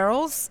by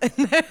squirrels.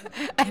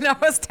 And I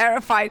was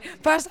terrified.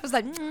 First, I was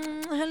like,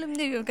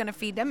 you're going to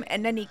feed them.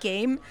 And then he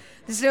came,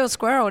 this little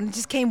squirrel, and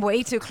just came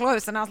way too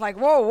close. And I was like,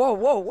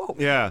 whoa.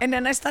 Yeah. And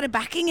then I started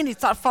backing, and he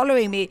started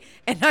following me.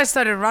 And I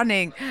started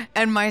running.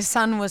 And my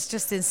son was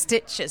just in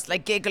stitches,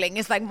 like giggling.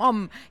 It's like,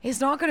 Mom,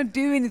 he's not going to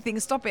do anything.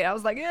 Stop it. I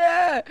was like,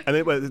 yeah. And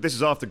this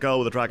is after Girl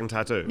with a Dragon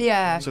Tattoo.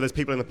 Yeah. So there's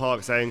people in the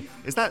park saying,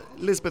 is that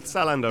Lisbeth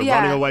Salander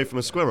running away from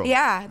a squirrel?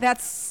 Yeah,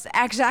 that's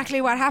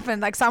exactly what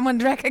happened. Like someone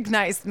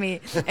recognized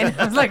me and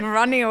I was like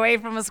running away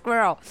from a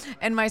squirrel.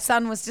 And my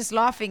son was just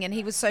laughing, and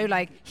he was so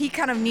like, he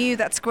kind of knew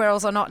that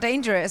squirrels are not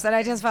dangerous. And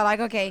I just felt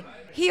like, okay,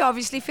 he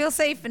obviously feels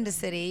safe in the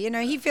city.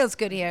 He feels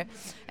good here.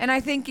 And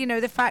I think,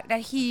 the fact that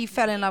he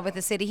fell in love with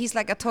the city, he's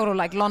like a total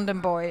like London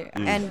boy.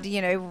 And,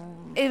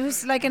 it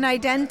was like an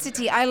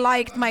identity. I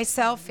liked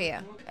myself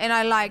here. And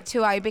I liked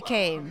who I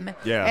became.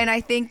 Yeah. And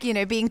I think,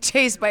 being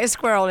chased by a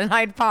squirrel in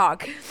Hyde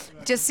Park,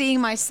 just seeing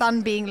my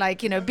son being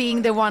like,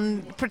 being the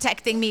one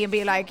protecting me and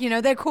be like,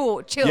 they're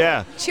cool, chill.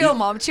 Yeah. Chill,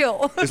 Mom,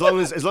 chill. As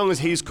long as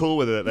he's cool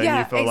with it, then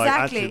you feel like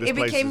actually this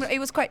place is... It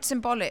was quite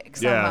symbolic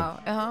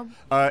somehow.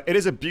 Yeah. It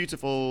is a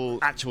beautiful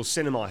actual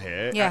cinema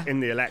here in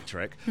the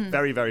Electric.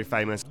 Very, very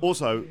famous.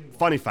 Also,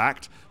 funny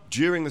fact,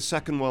 during the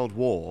Second World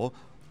War,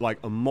 like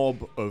a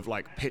mob of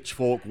like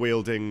pitchfork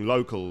wielding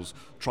locals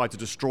tried to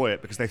destroy it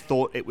because they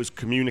thought it was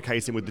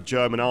communicating with the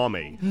German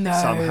army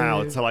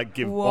somehow to like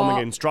give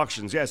bombing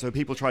instructions. Yeah, so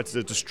people tried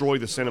to destroy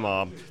the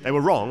cinema. They were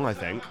wrong, I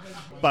think,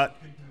 but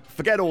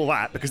forget all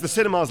that because the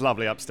cinema's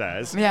lovely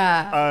upstairs.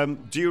 Yeah.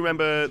 Do you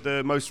remember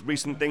the most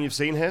recent thing you've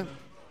seen here?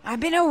 I've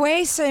been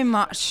away so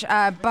much,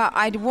 but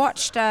I'd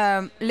watched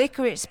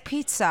Licorice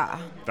Pizza.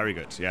 Very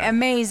good, yeah.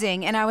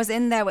 Amazing. And I was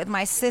in there with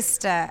my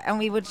sister, and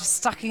we were just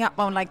stocking up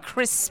on like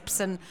crisps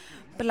and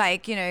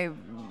like,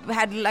 we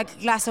had like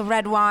a glass of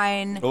red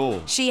wine.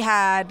 Oh.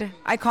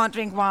 I can't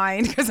drink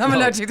wine because I'm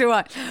allergic to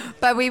wine.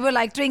 But we were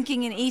like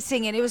drinking and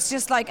eating, and it was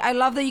just like, I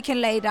love that you can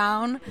lay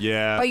down.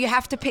 Yeah. But you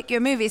have to pick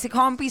your movies. It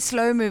can't be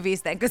slow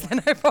movies then, because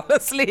then I fall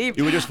asleep.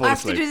 You would just fall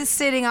asleep. I have to do the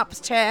sitting up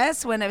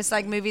chairs when it's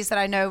like movies that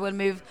I know will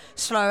move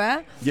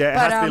slower. Yeah,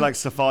 it has to be like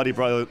Safdie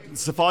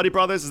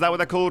Brothers, is that what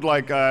they're called?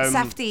 Like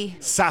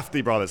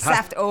Safdie Brothers.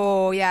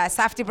 Oh yeah,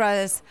 Safdie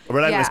Brothers.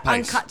 Relentless Pace.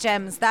 Uncut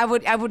Gems. I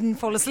wouldn't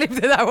fall asleep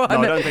to that one.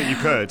 No, I don't think you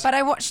could. But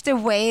I watched The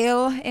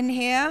Whale in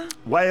here.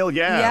 Whale,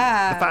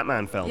 yeah. The Fat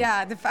Man film.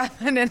 Yeah, the Fat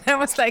Man, and I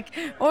was like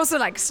also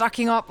like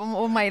sucking up on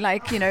all my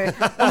like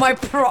all my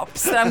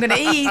props that I'm gonna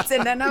eat,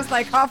 and then I was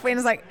like halfway, and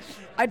I was like,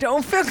 I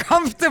don't feel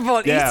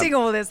comfortable eating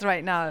all this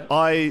right now.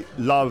 I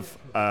love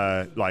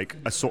like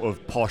a sort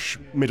of posh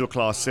middle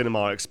class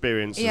cinema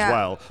experience as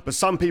well, but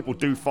some people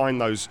do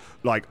find those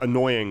like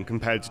annoying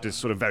compared to just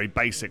sort of very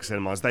basic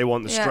cinemas. They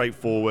want the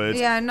straightforward.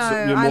 Yeah, no,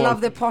 I love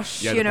the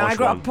posh. The posh I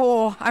grew up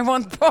poor. I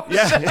want posh.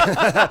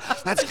 Yeah,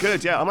 that's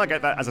good. Yeah, I might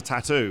get that as a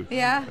tattoo.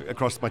 Yeah,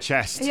 across my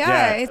chest.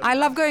 Yeah, I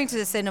love going to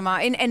the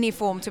cinema in any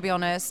form, to be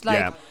honest.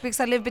 Like because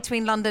I live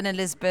between London and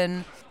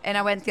Lisbon. And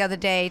I went the other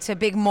day to a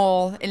big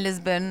mall in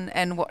Lisbon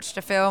and watched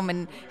a film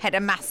and had a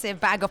massive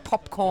bag of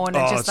popcorn.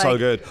 And it's so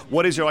good.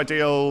 What is your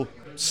ideal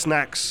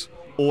snacks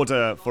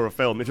order for a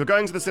film? If you're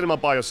going to the cinema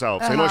by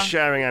yourself, so you're not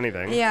sharing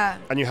anything,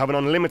 and you have an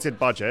unlimited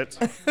budget,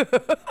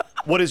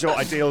 what is your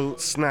ideal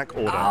snack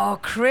order? Oh,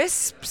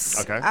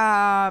 crisps,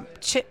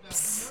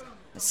 chips,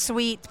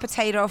 sweet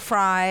potato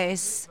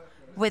fries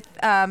with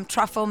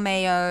truffle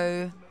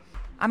mayo.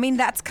 I mean,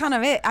 that's kind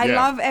of it. I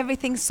love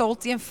everything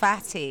salty and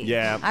fatty.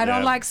 Yeah. I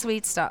don't like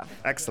sweet stuff.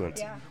 Excellent.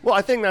 Yeah. Well,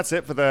 I think that's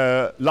it for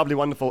the lovely,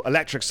 wonderful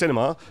Electric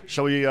Cinema.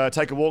 Shall we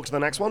take a walk to the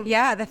next one?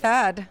 Yeah, the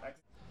third.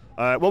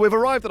 Well, we've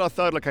arrived at our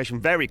third location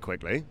very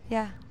quickly.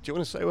 Yeah. Do you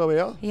want to say where we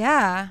are?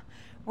 Yeah.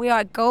 We are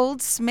at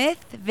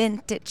Goldsmith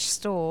Vintage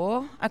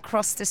Store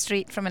across the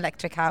street from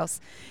Electric House.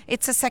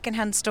 It's a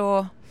second-hand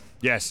store.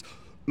 Yes.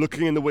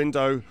 Looking in the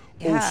window,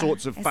 all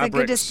sorts of fabrics. It's a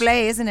good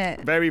display, isn't it?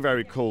 Very,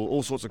 very cool.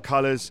 All sorts of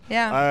colours.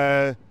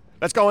 Yeah.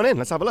 Let's go on in.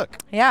 Let's have a look.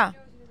 Yeah.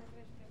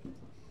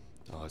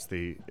 Oh, it's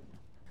the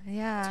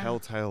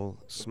telltale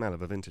smell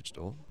of a vintage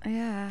store.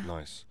 Yeah.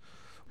 Nice.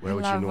 Where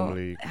would you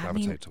normally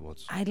gravitate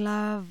towards? I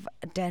love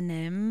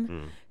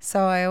denim,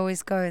 so I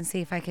always go and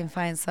see if I can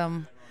find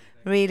some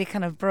really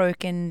kind of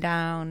broken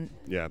down,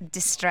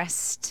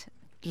 distressed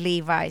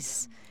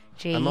Levi's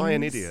jeans. Am I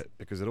an idiot?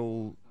 Because it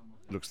all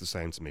looks the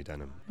same to me,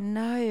 denim.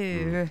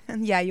 No.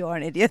 Yeah, you are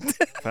an idiot.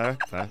 Fair.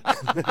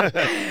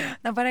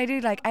 No, but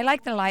I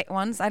like the light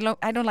ones. I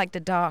don't like the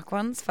dark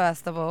ones,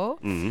 first of all.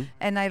 Mm.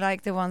 And I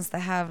like the ones that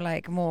have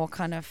like more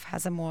kind of,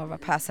 has a more of a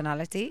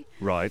personality.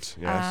 Right,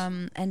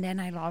 yes. And then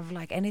I love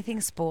like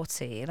anything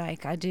sporty.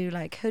 Like I do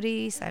like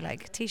hoodies, I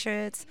like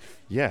t-shirts.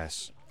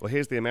 Yes. Well,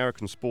 here's the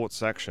American sports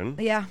section.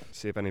 Yeah.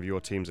 See if any of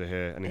your teams are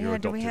here, any of your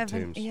do we adopted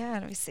have teams.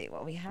 let me see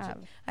what we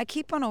have. I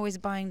keep on always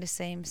buying the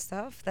same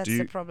stuff. That's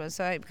the problem.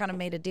 So I kind of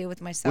made a deal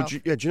with myself. Do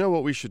you know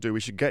what we should do? We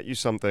should get you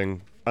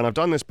something, and I've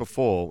done this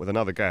before with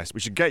another guest. We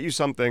should get you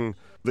something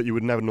that you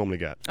would never normally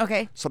get.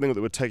 Okay. Something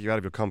that would take you out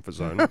of your comfort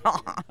zone.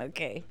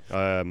 Okay.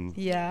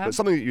 Yeah. But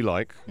something that you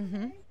like.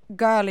 Mm-hmm.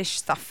 Girlish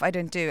stuff I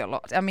don't do a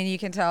lot. I mean, you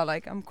can tell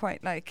like I'm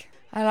quite like,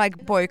 I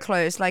like boy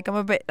clothes. Like I'm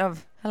a bit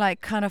of, I like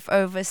kind of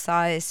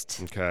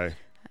oversized. Okay.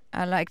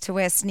 I like to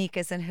wear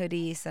sneakers and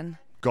hoodies and...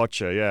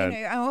 Gotcha, yeah. You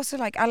know, I also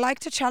I like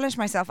to challenge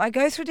myself. I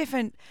go through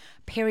different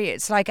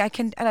periods. Like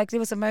there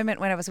was a moment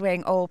when I was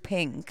wearing all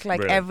pink, like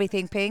really?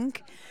 Everything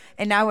pink.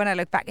 And now when I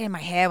look back, my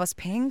hair was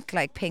pink,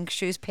 like pink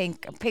shoes,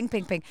 pink.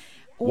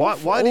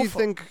 Why do you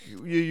think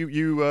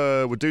you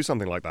would do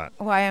something like that?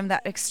 Why I'm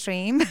that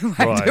extreme?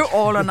 I do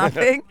all or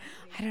nothing.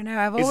 I don't know.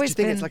 I've always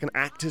do you been... think it's like an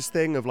actor's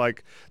thing of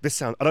like,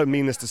 I don't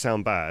mean this to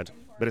sound bad,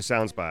 but it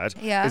sounds bad.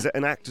 Yeah. Is it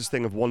an actor's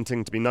thing of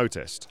wanting to be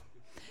noticed?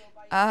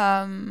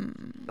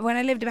 When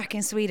I lived back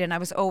in Sweden, I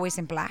was always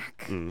in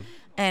black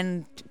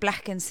and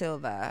black and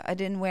silver. I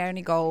didn't wear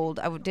any gold.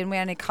 I didn't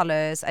wear any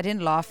colors. I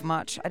didn't laugh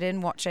much. I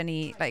didn't watch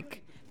any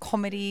like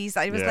comedies.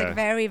 I was like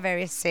very,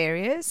 very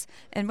serious.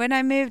 And when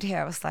I moved here,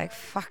 I was like,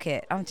 fuck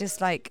it. I'm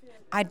just like,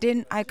 I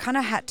kind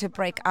of had to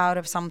break out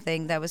of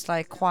something that was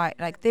like quite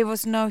like, there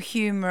was no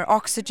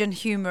oxygen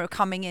humor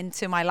coming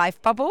into my life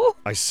bubble.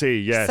 I see,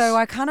 yes. So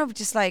I kind of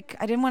just like,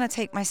 I didn't want to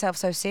take myself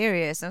so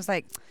serious. And I was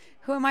like,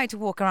 who am I to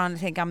walk around and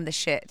think I'm the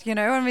shit, you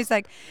know? And it's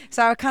like,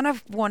 so I kind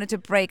of wanted to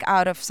break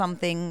out of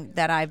something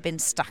that I've been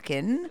stuck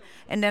in.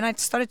 And then I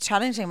started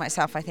challenging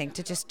myself, I think,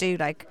 to just do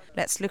like,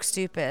 let's look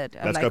stupid.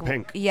 Let's like, go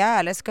pink.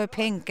 Yeah, let's go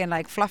pink and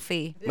like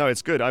fluffy. No,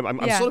 it's good. I'm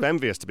sort of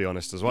envious, to be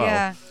honest, as well.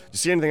 Yeah. You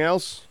see anything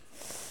else?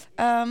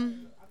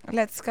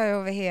 Let's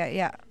go over here,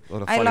 yeah. A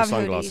lot of I funny love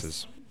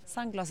sunglasses. Hoodies.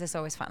 Sunglasses is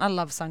always fun. I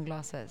love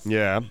sunglasses.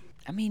 Yeah.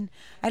 I mean,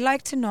 I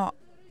like to not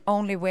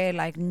only wear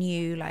like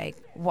new, like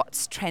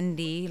what's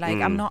trendy. Like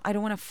I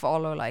don't want to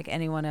follow like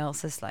anyone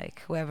else's,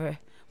 like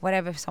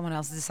whatever someone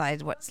else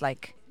decides what's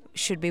like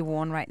should be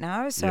worn right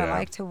now. So I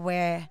like to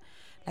wear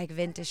like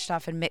vintage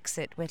stuff and mix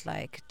it with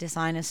like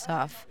designer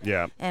stuff.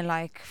 Yeah. And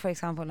like, for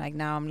example, like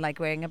now I'm like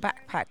wearing a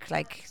backpack,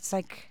 like it's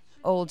like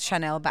old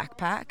Chanel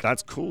backpack.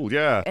 That's cool,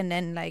 yeah. And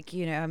then like,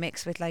 you know, I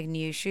mix with like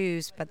new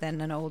shoes, but then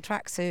an old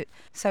tracksuit.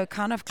 So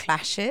kind of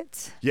clash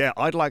it. Yeah,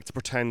 I'd like to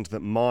pretend that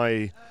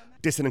my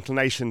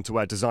disinclination to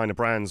wear designer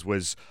brands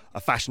was a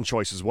fashion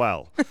choice as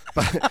well.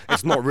 But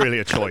it's not really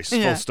a choice,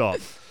 full stop.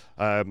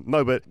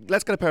 No, but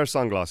let's get a pair of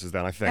sunglasses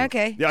then, I think.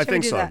 Okay. Yeah, I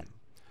think so. That?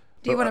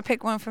 Do you want to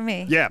pick one for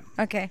me? Yeah.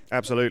 Okay.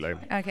 Absolutely.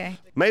 Okay.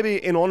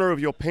 Maybe in honor of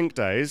your pink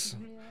days,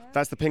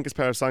 that's the pinkest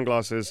pair of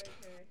sunglasses.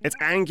 It's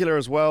angular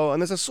as well,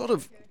 and there's a sort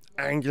of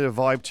angular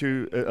vibe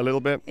to a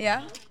little bit.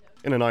 Yeah?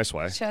 In a nice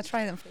way. Should I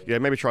try them? Yeah,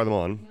 maybe try them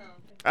on.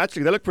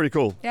 Actually, they look pretty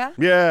cool. Yeah?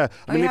 Yeah.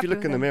 I Are mean, you if you happy look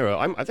in with the them?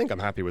 mirror, I think I'm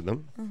happy with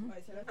them.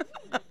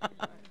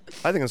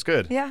 I think that's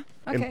good. Yeah?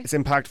 Okay. It's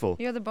impactful.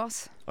 You're the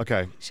boss.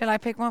 Okay. Shall I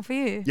pick one for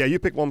you? Yeah, you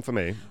pick one for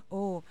me.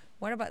 Oh,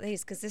 what about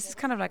these? Because this is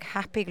kind of like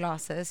happy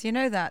glasses. You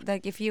know that?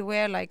 Like if you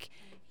wear like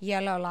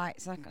yellow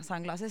light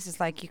sunglasses, it's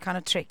like you kind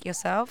of trick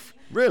yourself.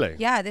 Really?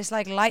 Yeah, there's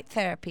like light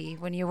therapy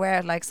when you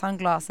wear like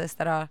sunglasses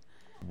that are...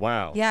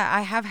 Wow. Yeah,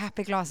 I have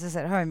happy glasses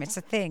at home. It's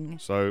a thing.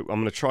 So I'm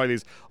going to try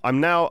these.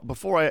 I'm now,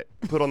 before I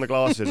put on the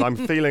glasses, I'm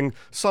feeling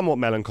somewhat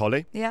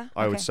melancholy. Yeah.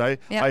 I would say.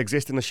 Yeah. I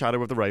exist in the shadow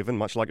of the raven,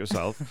 much like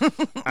yourself.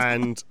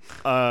 And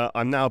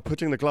I'm now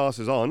putting the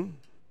glasses on.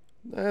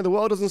 The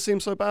world doesn't seem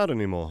so bad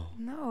anymore.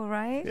 No,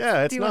 right?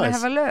 Yeah, it's nice. Do you nice. want to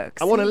have a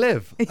look? I want to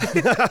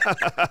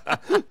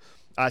live.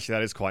 Actually,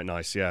 that is quite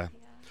nice, yeah.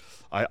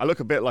 I look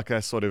a bit like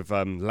a sort of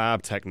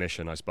lab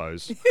technician, I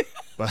suppose.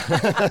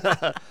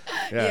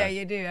 Yeah,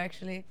 you do,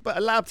 actually. But a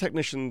lab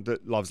technician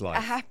that loves life.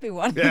 A happy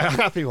one. Yeah, a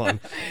happy one.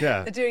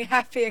 Yeah. They're doing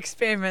happy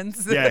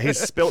experiments. Yeah, he's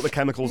spilt the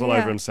chemicals all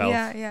over himself,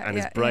 yeah, and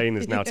his brain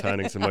is now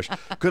turning to mush.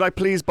 Could I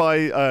please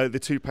buy the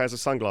 2 pairs of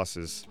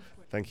sunglasses?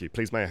 Thank you.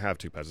 Please may I have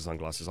 2 pairs of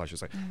sunglasses, I should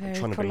say. I'm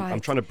trying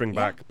to bring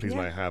back please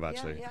may I have,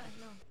 actually. Yeah,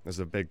 no. There's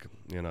a big,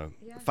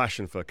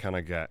 fashion for can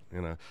I get,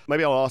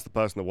 Maybe I'll ask the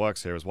person that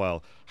works here as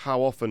well.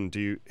 How often do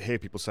you hear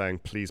people saying,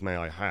 please may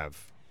I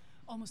have?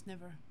 Almost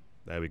never.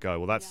 There we go.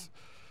 Well, that's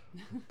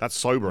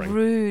sobering.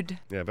 Rude.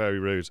 Yeah, very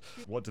rude.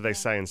 What do they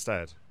say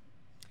instead?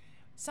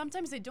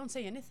 Sometimes they don't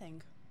say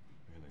anything.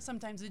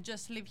 Sometimes they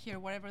just live here,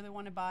 whatever they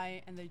want to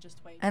buy, and they just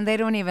wait. And they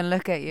don't even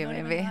look at you, Not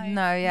even maybe. like-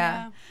 No,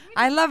 yeah.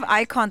 I love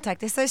eye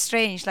contact. It's so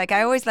strange. Like,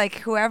 I always, like,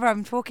 whoever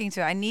I'm talking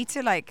to, I need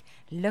to, like,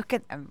 look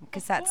at them.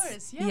 Because Of that's...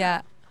 course,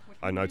 Yeah.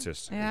 I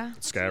noticed. Yeah.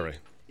 It's scary.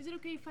 Is it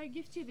okay if I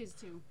gift you these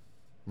two?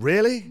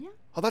 Really? Yeah.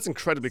 Oh, that's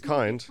incredibly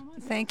kind.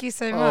 Thank you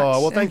so much.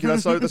 Oh, well, thank you.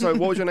 That's so,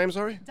 what was your name,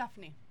 sorry?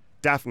 Daphne.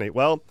 Daphne.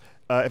 Well,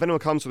 if anyone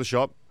comes to the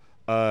shop,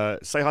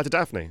 say hi to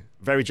Daphne.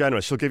 Very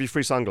generous. She'll give you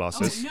free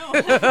sunglasses. No.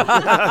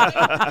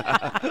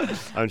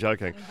 I'm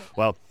joking.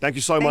 Well, thank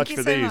you so Thank much you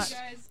for so these. much.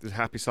 These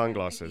happy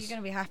sunglasses. You're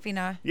going to be happy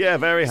now. Yeah,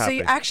 very happy. So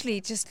you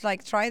actually just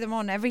like try them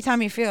on every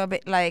time you feel a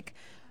bit like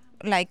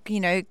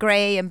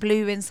grey and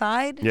blue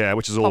inside. Yeah,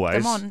 which is Pop always.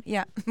 them on.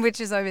 Yeah, which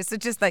is always. So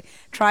just like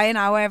try an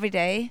hour every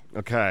day.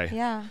 Okay.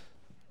 Yeah.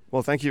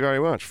 Well, thank you very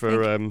much for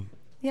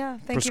Yeah,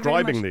 thank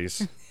prescribing you very much.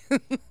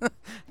 these.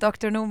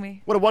 Dr.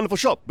 Noomi. What a wonderful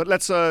shop. But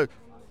let's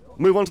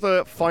move on to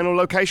the final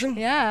location.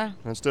 Yeah.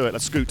 Let's do it.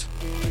 Let's scoot.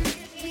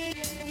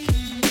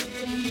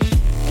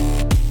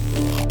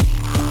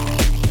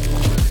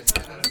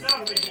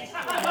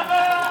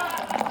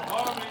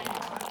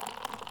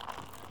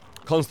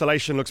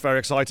 Constellation looks very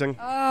exciting.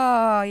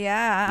 Oh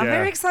yeah, I'm Yeah.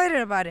 very excited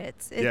about it.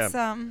 It's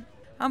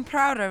I'm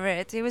proud of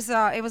it. It was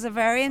a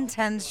very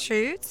intense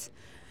shoot.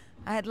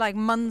 I had like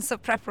months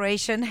of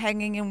preparation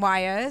hanging in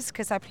wires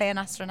because I play an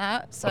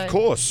astronaut. So Of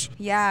course.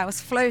 yeah, I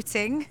was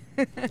floating.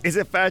 Is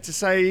it fair to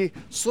say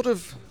sort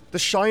of the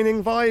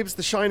Shining vibes?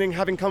 The Shining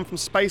having come from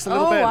space a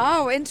little Oh bit?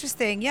 wow,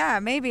 interesting. Yeah,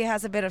 maybe it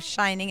has a bit of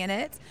Shining in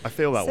it. I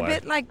feel that It's a way.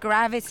 bit like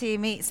Gravity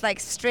meets like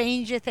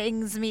Stranger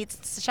Things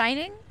meets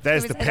Shining.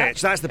 There's Should the we say that?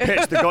 pitch. That's the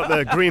pitch that got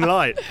the green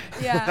light.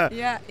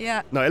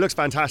 Yeah. No, it looks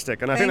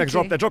fantastic. And I think Thank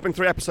you. they're dropping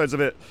 3 episodes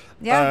of it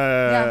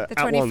Yeah, the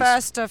at once.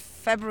 21st of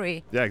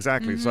February. Yeah,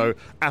 exactly. So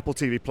Apple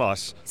TV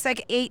Plus. It's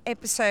like 8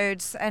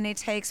 episodes and it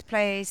takes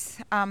place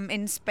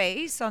in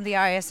space on the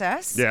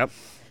ISS. Yeah.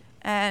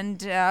 And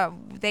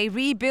they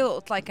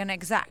rebuilt like an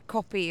exact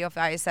copy of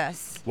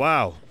ISS.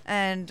 Wow.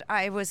 And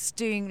I was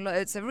doing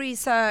loads of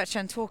research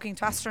and talking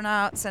to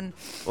astronauts and,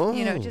 Oh.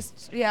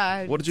 just,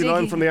 yeah. What did you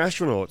learn from the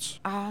astronauts?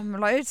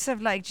 Loads of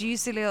like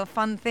juicy little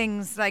fun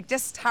things, like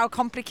just how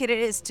complicated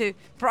it is to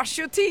brush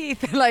your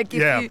teeth. Like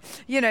if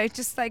Yeah.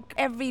 just like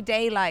every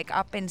day, like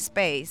up in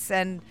space,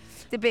 and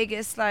the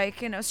biggest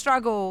like,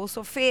 struggles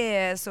or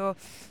fears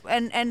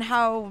and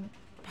how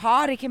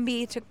hard it can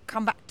be to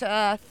come back to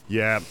Earth.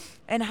 Yeah.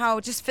 And how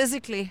just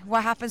physically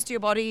what happens to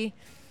your body.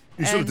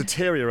 You sort of And-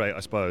 deteriorate,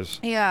 I suppose.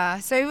 Yeah,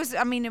 so it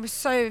was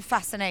so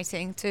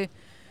fascinating to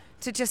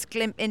just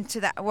glimpse into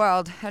that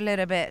world a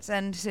little bit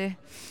and to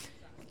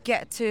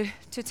get to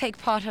take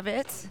part of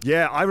it.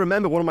 Yeah, I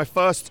remember one of my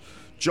first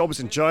jobs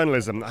in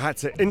journalism. I had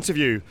to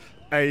interview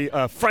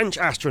a French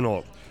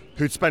astronaut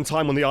who'd spent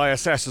time on the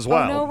ISS as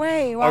well. no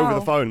way, wow. Over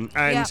the phone.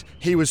 And Yeah.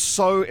 he was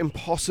so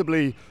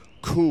impossibly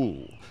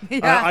cool.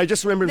 Yeah, I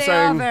just remember him they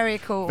saying... are very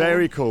cool.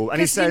 Very cool.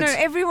 And he 'Cause, said...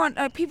 everyone,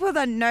 people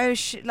that know,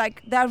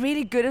 like, they're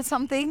really good at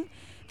something,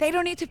 they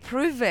don't need to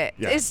prove it.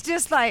 Yeah. It's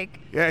just like,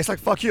 Yeah, it's like,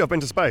 fuck you, I've been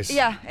to space.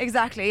 yeah,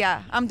 exactly,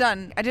 yeah, I'm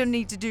done. I don't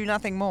need to do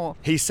nothing more.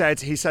 He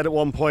said at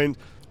one point,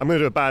 I'm going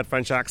to do a bad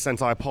French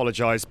accent, I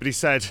apologize, but he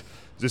said,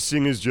 the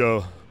thing is,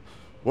 Joe,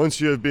 once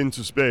you have been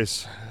to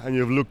space and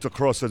you've looked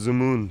across at the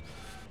moon,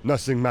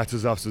 nothing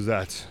matters after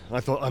that. I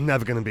thought, I'm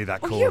never going to be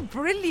that cool. Oh, you're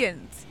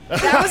brilliant.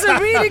 That was a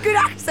really good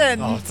accent.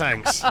 Oh,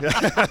 thanks.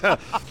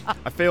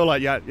 I feel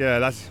like, yeah,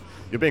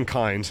 you're being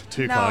kind,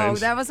 too kind. No,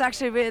 that was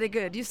actually really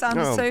good. You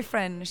sounded No. so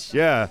French.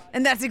 Yeah.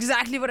 And that's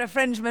exactly what a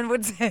Frenchman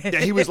would say. Yeah,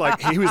 he was like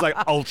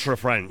ultra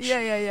French.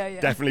 Yeah.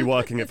 Definitely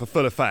working it for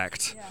full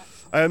effect.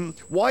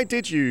 Why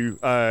did you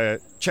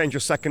change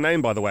your second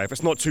name, by the way, if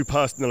it's not too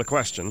personal a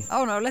question?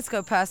 Oh no, let's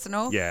go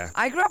personal. Yeah.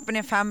 I grew up in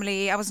a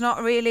family. I was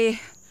not really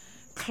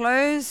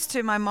close to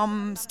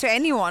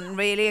anyone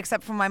really,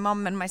 except for my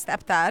mom and my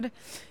stepdad.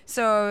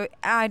 So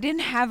I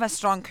didn't have a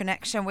strong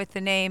connection with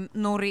the name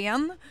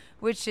Norian,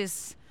 which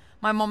is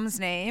my mom's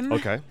name.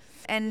 Okay.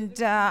 And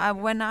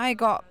when I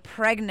got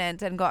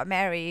pregnant and got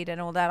married and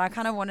all that, I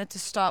kind of wanted to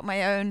start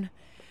my own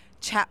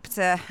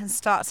chapter and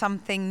start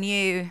something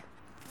new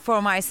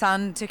for my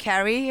son to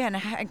carry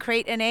and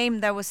create a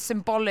name that was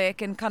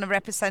symbolic and kind of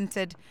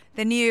represented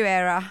the new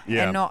era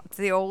Yeah. and not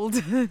the old.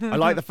 I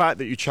like the fact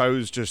that you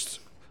chose just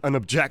an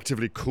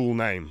objectively cool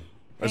name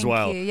as Thank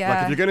well. you, Like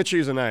yeah. if you're going to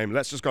choose a name,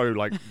 let's just go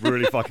like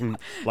really fucking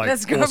like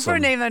Let's go for a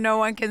awesome. name that no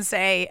one can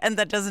say and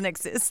that doesn't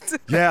exist.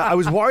 Yeah, I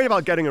was worried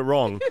about getting it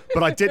wrong,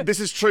 but I did. This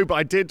is true, but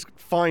I did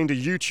find a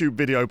YouTube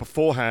video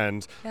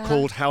beforehand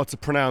called "How to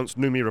Pronounce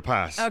Noomi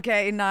Rapace."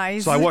 Okay,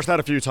 nice. So I watched that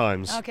a few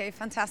times. Okay,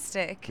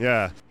 fantastic.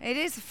 Yeah. It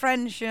is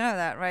French, you know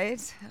that, right?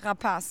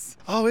 Rapace.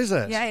 Oh, is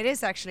it? Yeah, it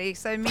is actually.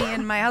 So me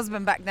and my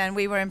husband back then,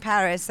 we were in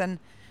Paris and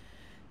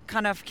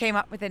kind of came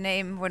up with a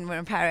name when we were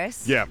in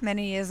Paris. Yeah.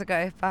 Many years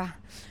ago.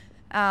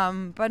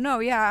 But no,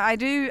 yeah, I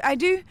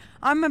do.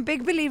 I'm a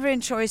big believer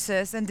in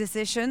choices and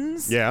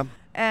decisions. Yeah.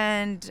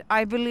 And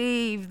I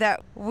believe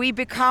that we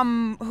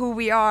become who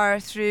we are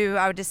through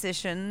our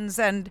decisions.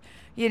 And,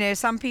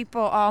 some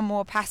people are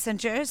more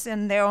passengers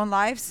in their own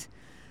lives.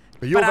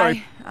 But you're But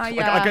very. I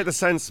I get the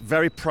sense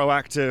very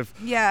proactive.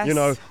 Yes, You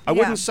know, I yeah.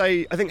 wouldn't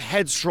say. I think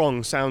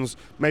headstrong sounds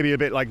maybe a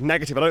bit like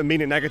negative. I don't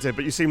mean it negative,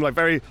 but you seem like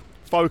very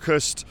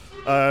focused,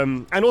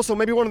 and also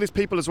maybe one of these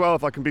people as well,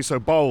 if I can be so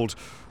bold,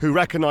 who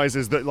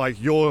recognizes that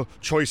like your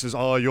choices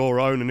are your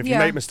own, and if you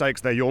make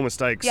mistakes, they're your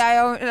mistakes.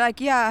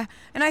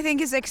 And I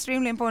think it's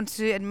extremely important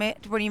to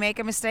admit when you make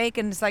a mistake,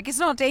 and it's like it's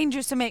not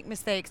dangerous to make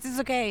mistakes. It's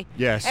okay.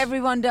 Yes.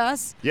 Everyone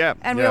does. Yeah.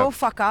 And we all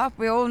fuck up.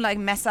 We all like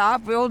mess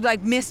up. We all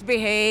like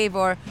misbehave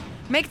or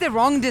make the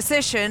wrong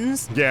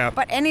decisions. Yeah.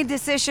 But any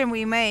decision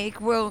we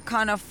make will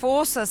kind of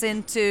force us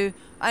into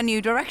a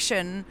new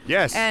direction.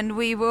 Yes. And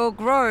we will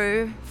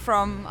grow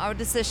from our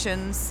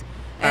decisions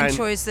and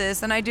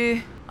choices. And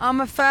I'm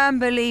a firm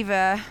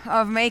believer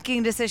of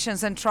making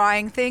decisions and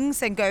trying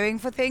things and going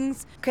for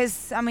things.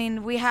 Because, I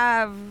mean, we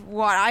have,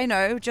 what I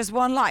know, just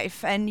one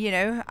life. And, you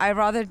know, I'd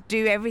rather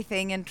do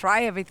everything and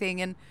try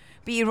everything and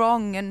be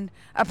wrong and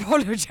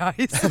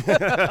apologize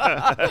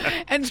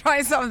and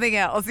try something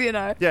else, you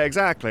know. Yeah,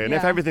 exactly. And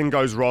if everything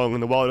goes wrong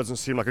and the world doesn't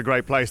seem like a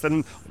great place,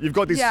 then you've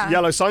got these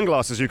yellow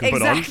sunglasses you can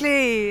put on.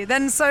 Exactly.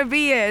 Then so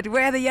be it.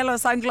 Wear the yellow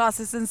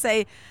sunglasses and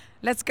say,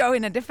 let's go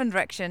in a different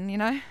direction, you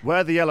know.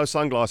 Wear the yellow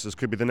sunglasses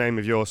could be the name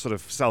of your sort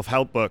of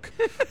self-help book.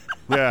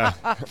 Yeah.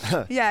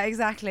 Yeah,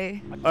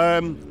 exactly.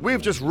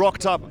 We've just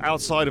rocked up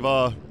outside of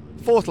our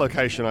fourth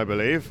location, I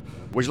believe.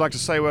 Would you like to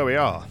say where we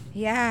are?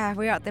 Yeah,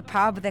 we're at the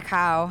pub, The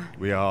Cow.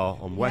 We are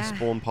on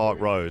Westbourne Park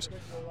Road.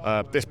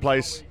 This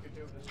place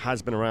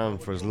has been around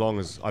for as long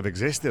as I've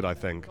existed, I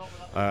think.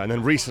 And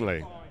then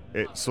recently,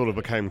 it sort of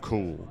became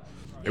cool.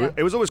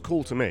 It was always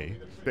cool to me,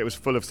 but it was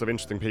full of some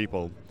interesting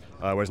people.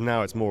 Whereas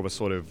now it's more of a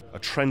sort of a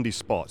trendy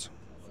spot.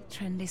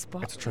 Trendy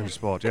spot. It's a trendy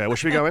spot, yeah. Well,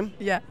 should we go in?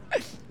 Yeah.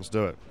 Let's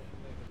do it.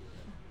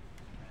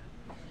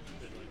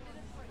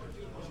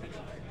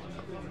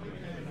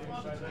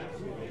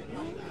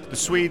 The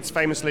Swedes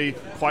famously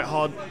quite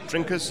hard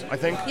drinkers, I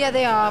think. Yeah,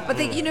 they are. But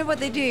you know what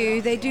they do?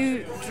 They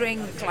do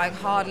drink like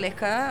hard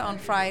liquor on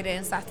Friday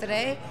and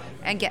Saturday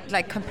and get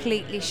like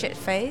completely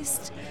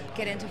shit-faced,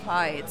 get into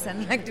fights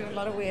and like do a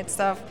lot of weird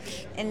stuff.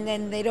 And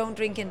then they don't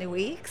drink in the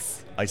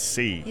weeks. I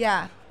see.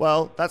 Yeah.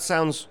 Well, that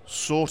sounds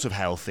sort of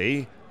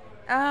healthy.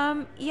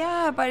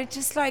 Yeah, but it's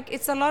just like,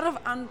 it's a lot of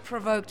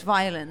unprovoked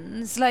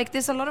violence. Like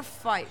there's a lot of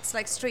fights,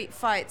 like street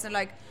fights, and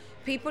like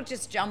people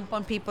just jump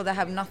on people that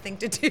have nothing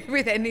to do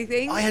with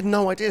anything. I had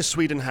no idea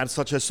Sweden had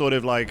such a sort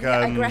of like...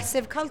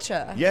 aggressive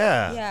culture.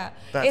 Yeah.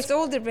 Yeah. It's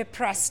all the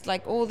repressed,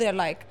 like all their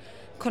like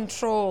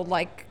control,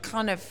 like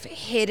kind of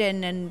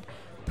hidden and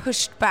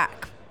pushed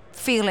back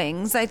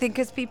feelings. I think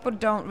because people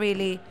don't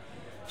really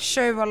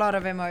show a lot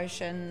of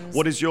emotions.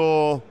 What is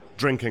your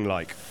drinking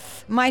like?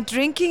 My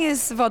drinking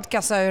is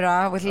vodka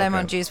soda with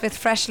lemon juice, with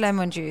fresh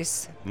lemon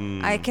juice.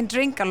 I can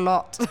drink a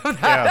lot.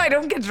 I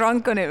don't get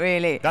drunk on it,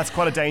 really. That's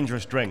quite a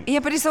dangerous drink. Yeah,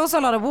 but it's also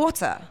a lot of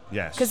water.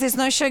 Yes. Because there's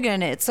no sugar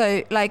in it.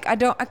 So, like,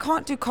 I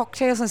can't do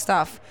cocktails and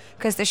stuff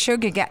because the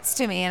sugar gets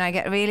to me and I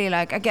get really,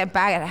 like, I get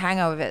bad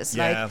hangovers.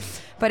 Yeah. Like,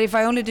 but if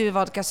I only do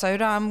vodka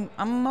soda,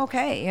 I'm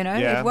okay, you know?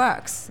 Yeah. It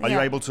works. Are you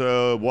able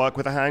to work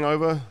with a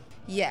hangover?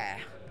 Yeah.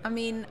 I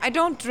mean, I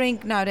don't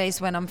drink nowadays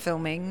when I'm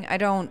filming. I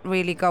don't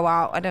really go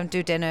out. I don't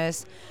do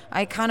dinners.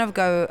 I kind of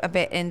go a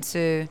bit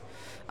into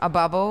a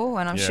bubble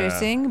when I'm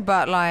shooting.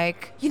 But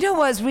like, you know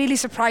what I was really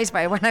surprised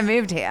by when I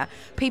moved here?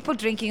 People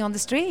drinking on the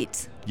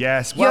street.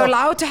 Yes. Well, you're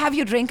allowed to have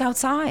your drink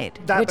outside,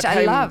 which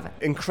I love.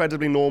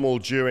 Incredibly normal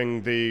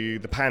during the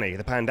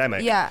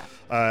pandemic. Yeah.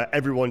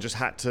 Everyone just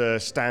had to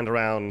stand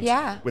around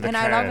with a can. And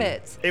I love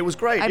it. It was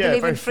great. I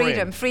believe in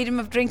freeing. freedom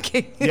of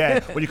drinking. Yeah.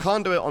 Well, you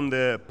can't do it on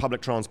the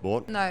public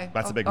transport. No.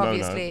 That's a big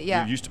obviously, no-no.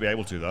 Yeah. You used to be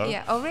able to though.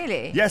 Yeah. Oh,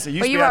 really? Yes, it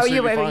used to be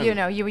absolutely fine. You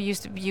know,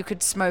 you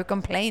could smoke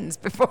on planes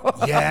before.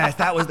 Yes,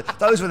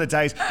 those were the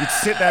days. You'd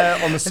sit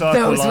there on the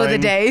circle line. Those were the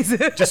days.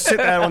 Just sit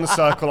there on the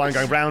circle line,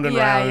 going round and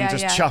round,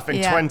 just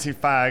chuffing 20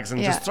 fags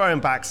and just throwing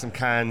back some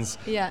cans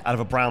out of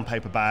a brown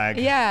paper bag.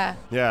 Yeah.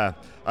 Yeah.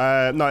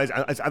 No,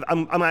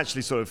 I'm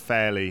actually sort of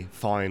fairly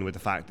fine with the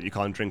fact that you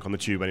can't drink on the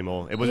tube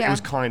anymore. It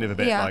was kind of a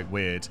bit like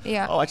weird.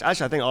 Yeah. Oh,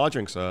 actually, I think our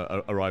drinks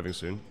are arriving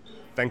soon.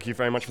 Thank you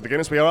very much for the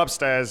Guinness. We are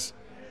upstairs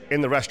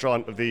in the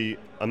restaurant of the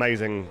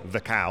amazing The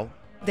Cow.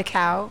 The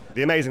Cow.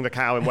 The amazing The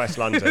Cow in West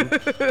London.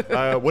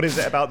 What is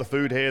it about the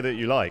food here that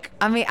you like?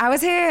 I mean, I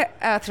was here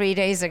 3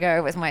 days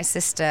ago with my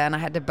sister and I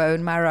had the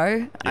bone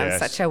marrow. I'm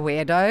such a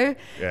weirdo.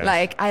 Yes.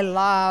 Like, I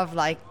love,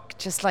 like,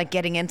 just like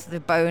getting into the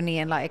bony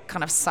and like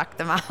kind of suck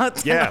them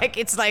out. Yeah. And, like,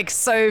 it's like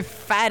so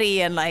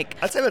fatty and like...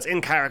 I'd say that's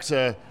in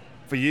character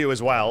for you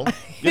as well.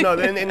 You know,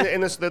 in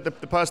this, the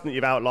person that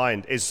you've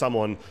outlined is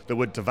someone that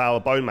would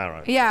devour bone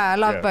marrow. Yeah, I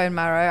love bone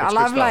marrow.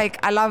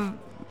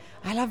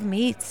 I love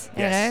meat,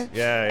 you know?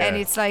 Yeah. And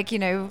it's like, you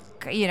know,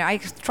 I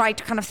try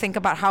to kind of think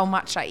about how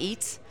much I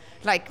eat.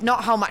 Like,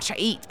 not how much I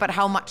eat, but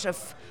how much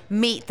of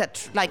meat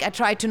that, like, I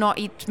try to not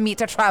eat meat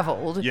that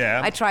traveled.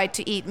 Yeah. I try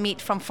to eat meat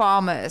from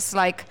farmers,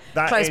 like,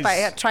 close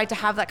by. I try to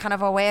have that kind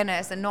of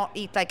awareness and not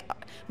eat, like,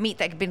 meat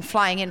that had been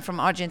flying in from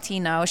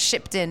Argentina or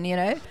shipped in, you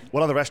know?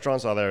 What other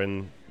restaurants are there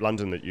in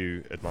London that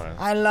you admire?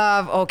 I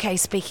love,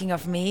 speaking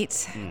of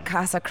meat,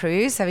 Casa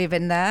Cruz. Have you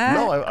been there?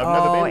 No, I've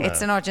never been there.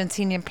 It's an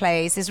Argentinian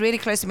place. It's really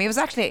close to me. It was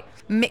actually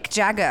Mick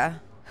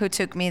Jagger who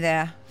took me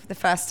there the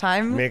first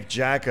time. Mick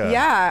Jagger.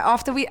 Yeah,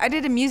 I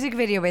did a music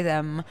video with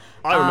him.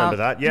 I remember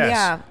that,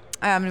 yes.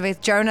 Yeah, with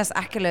Jonas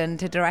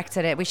Ackerlund, who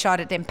directed it. We shot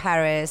it in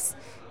Paris.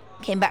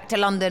 Came back to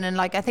London, and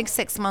like I think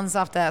 6 months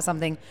after or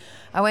something,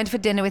 I went for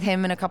dinner with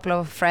him and a couple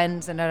of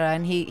friends,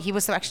 and he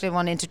was actually the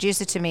one who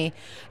introduced it to me.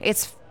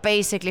 It's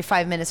basically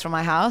 5 minutes from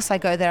my house. I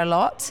go there a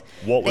lot.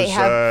 They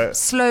have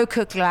slow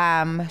cooked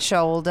lamb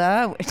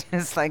shoulder, which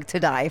is like to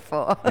die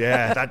for.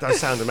 Yeah, that does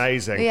sound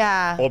amazing.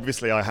 Yeah.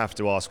 Obviously, I have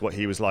to ask what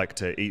he was like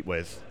to eat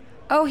with.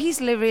 Oh,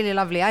 he's really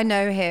lovely. I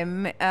know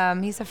him.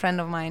 He's a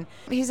friend of mine.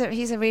 He's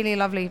a really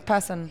lovely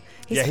person.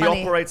 He's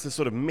funny. He operates a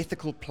sort of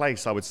mythical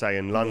place, I would say,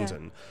 in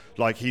London.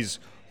 Yeah. Like he's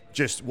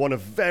just one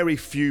of very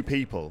few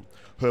people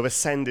who have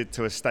ascended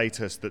to a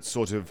status that's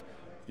sort of,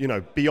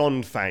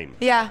 beyond fame.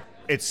 Yeah.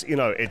 It's.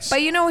 But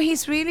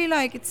he's really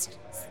like, it's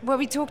what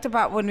we talked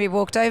about when we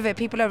walked over.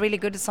 People are really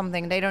good at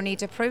something. They don't need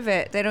to prove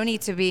it. They don't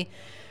need to be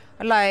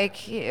like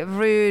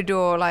rude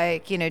or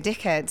like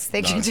dickheads.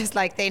 They can just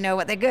like, they know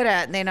what they're good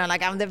at, and they know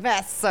like I'm the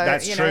best. So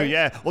that's true.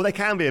 Yeah. Well, they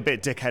can be a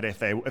bit dickhead if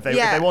they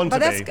want to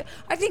be.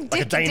 I think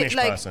like a Danish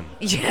person.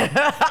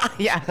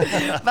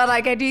 Yeah. But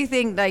like I do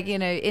think like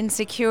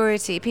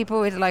insecurity.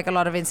 People with like a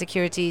lot of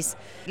insecurities.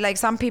 Like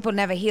some people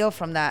never heal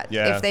from that.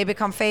 Yeah. If they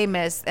become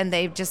famous and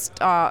they just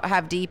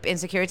have deep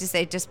insecurities,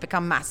 they just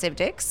become massive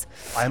dicks.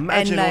 I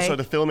imagine also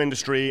the film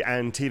industry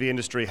and TV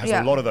industry has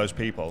a lot of those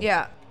people.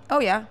 Yeah. Oh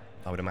yeah.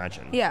 I would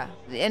imagine. Yeah,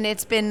 and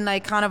it's been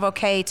like kind of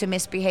okay to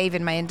misbehave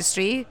in my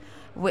industry,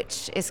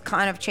 which is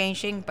kind of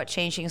changing, but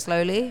changing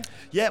slowly.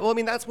 Yeah, well, I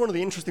mean, that's one of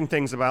the interesting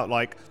things about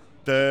like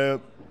the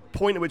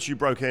point at which you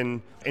broke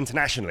in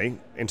internationally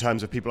in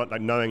terms of people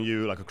like knowing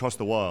you like across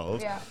the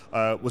world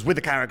was with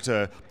a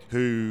character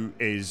who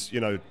is,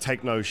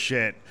 take no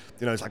shit,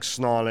 it's like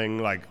snarling,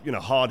 like,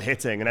 hard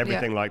hitting and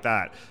everything like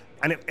that.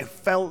 And it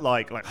felt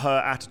like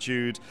her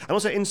attitude. And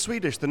also in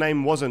Swedish, the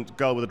name wasn't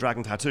Girl with a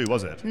Dragon Tattoo,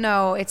 was it?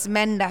 No, it's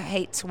Men that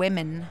hates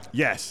women.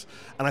 Yes.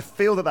 And I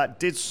feel that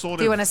did sort of...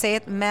 Do you want to say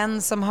it?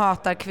 Män som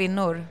hatar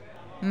kvinnor.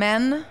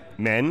 Män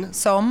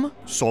som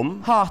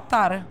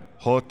hatar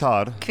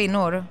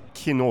kvinnor.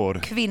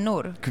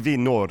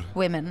 Kvinnor.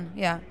 Women,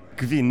 yeah.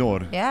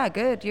 Kvinnor. Yeah,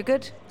 good. You're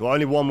good. Well,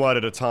 only one word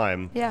at a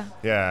time. Yeah.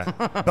 Yeah.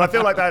 But I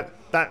feel like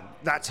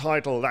that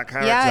title, that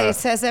character... Yeah, it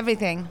says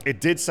everything. It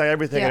did say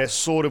everything, and it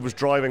sort of was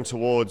driving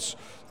towards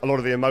a lot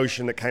of the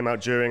emotion that came out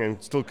during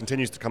and still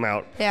continues to come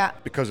out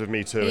because of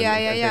Me Too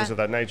and things of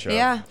that nature.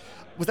 Yeah.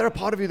 Was there a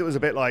part of you that was a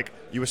bit like,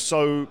 you were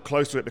so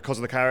close to it because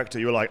of the character,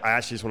 you were like, I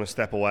actually just want to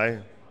step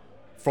away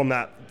from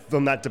that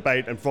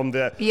debate and from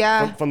the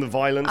from the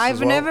violence as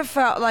well? I've never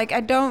felt like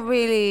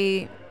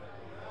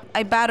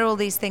I battle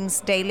these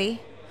things daily.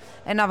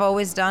 And I've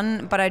always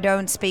done, but I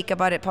don't speak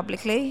about it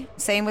publicly.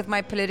 Same with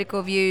my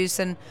political views,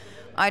 and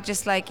I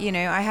just I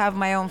have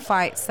my own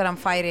fights that I'm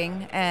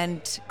fighting and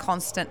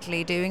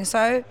constantly doing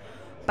so,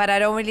 but I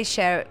don't really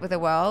share it with the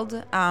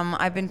world.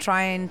 I've been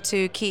trying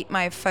to keep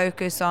my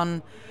focus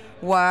on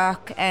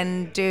work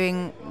and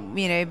doing,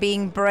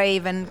 being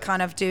brave and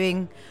kind of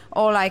doing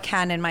all I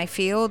can in my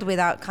field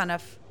without kind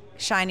of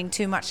shining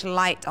too much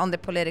light on the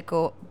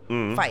political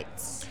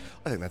fights.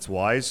 I think that's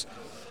wise.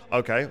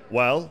 Okay,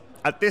 well...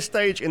 At this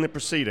stage in the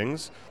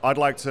proceedings, I'd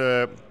like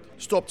to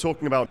stop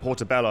talking about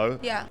Portobello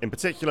in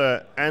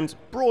particular and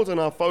broaden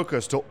our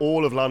focus to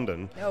all of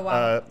London. Oh,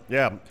 wow.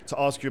 To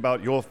ask you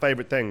about your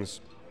favourite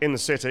things in the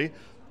city.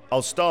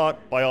 I'll start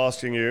by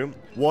asking you,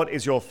 what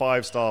is your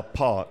 5-star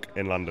park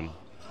in London?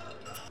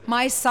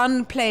 My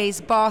son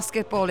plays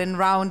basketball in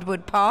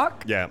Roundwood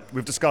Park. Yeah,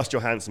 we've discussed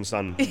your handsome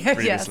son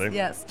previously.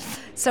 Yes.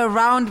 So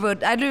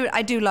Roundwood,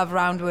 I do love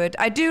Roundwood.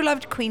 I do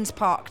love Queen's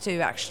Park too,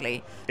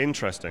 actually.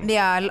 Interesting.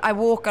 Yeah, I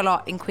walk a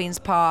lot in Queen's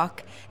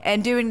Park.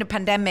 And during the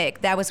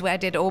pandemic, that was where I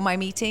did all my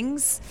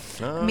meetings.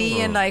 Oh. Me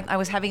and I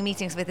was having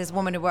meetings with this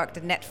woman who worked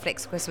at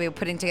Netflix because we were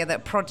putting together a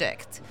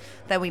project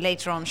that we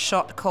later on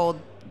shot called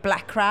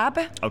Black Crab.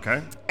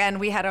 Okay. And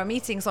we had our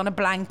meetings on a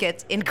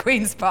blanket in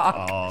Queen's Park.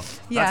 Oh,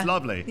 that's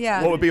lovely.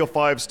 Yeah. What would be your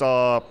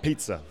 5-star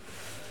pizza?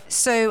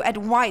 So at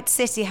White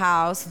City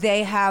House,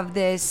 they have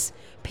this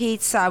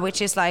pizza which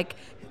is like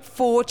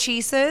 4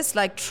 cheeses,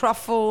 like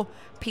truffle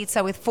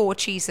pizza with 4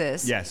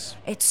 cheeses. Yes.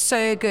 It's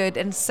so good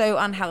and so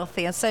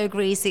unhealthy and so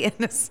greasy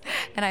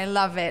and I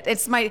love it.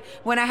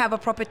 When I have a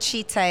proper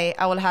cheat day,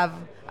 I will have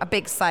a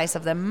big size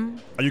of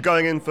them. Are you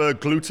going in for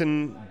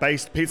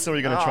gluten-based pizza, or are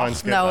you going to try and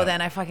skip that?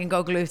 Then I fucking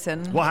go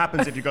gluten. What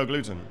happens if you go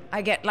gluten?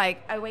 I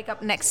wake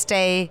up next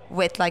day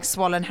with like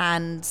swollen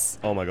hands.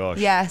 Oh my gosh.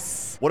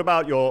 Yes. What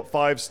about your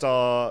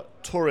 5-star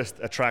tourist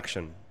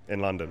attraction in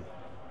London?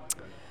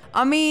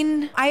 I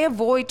mean, I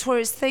avoid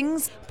tourist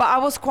things, but I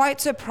was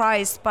quite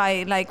surprised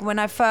by, like, when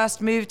I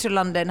first moved to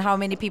London, how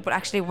many people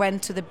actually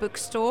went to the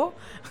bookstore.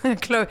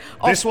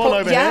 This one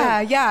over here?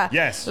 Yeah.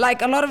 Yes.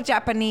 Like, a lot of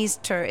Japanese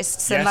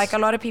tourists and, like, a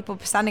lot of people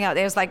standing out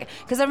there. It was like,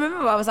 because I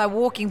remember I was, like,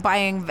 walking,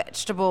 buying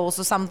vegetables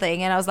or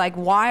something, and I was like,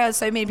 why are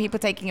so many people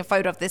taking a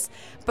photo of this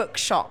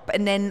bookshop?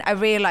 And then I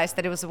realized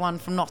that it was the one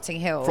from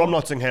Notting Hill. From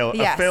Notting Hill,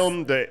 yes. A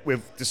film that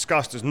we've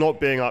discussed as not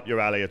being up your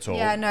alley at all.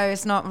 Yeah, no,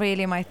 it's not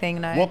really my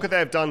thing, no. What could they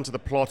have done to the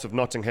plot plot of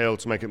Notting Hill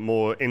to make it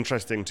more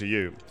interesting to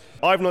you.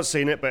 I've not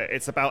seen it, but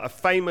it's about a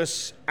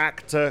famous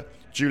actor,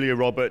 Julia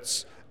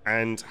Roberts,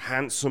 and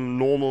handsome,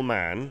 normal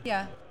man,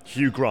 Yeah.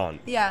 Hugh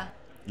Grant. Yeah.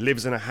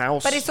 Lives in a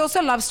house. But it's also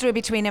a love story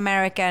between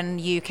America and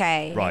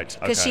UK. Right,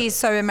 Because okay. she's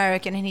so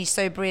American and he's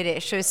so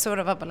British. So it's sort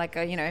of like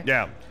a,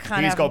 Yeah.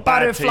 kind He's of got bad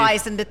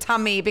butterflies teeth. in the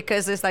tummy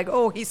because it's like,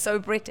 oh, he's so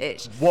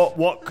British.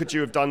 What could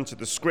you have done to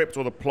the script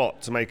or the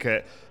plot to make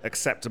it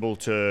acceptable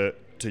to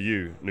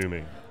you,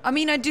 Noomi? I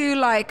mean, I do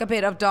like a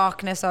bit of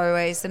darkness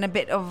always and a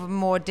bit of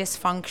more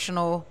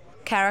dysfunctional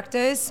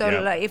characters. So Yeah.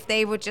 like if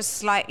they were just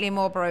slightly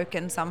more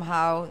broken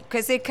somehow,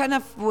 because it kind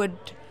of would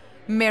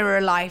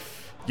mirror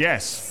life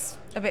Yes.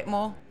 a bit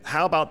more.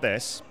 How about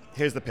this?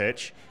 Here's the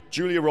pitch.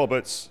 Julia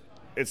Roberts,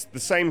 it's the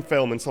same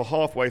film until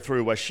halfway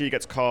through where she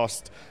gets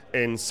cast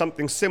in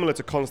something similar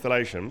to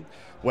Constellation,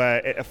 where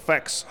it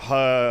affects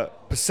her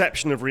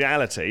perception of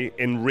reality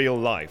in real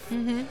life.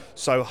 Mm-hmm.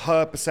 So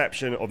her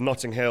perception of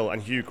Notting Hill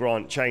and Hugh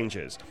Grant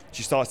changes.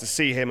 She starts to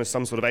see him as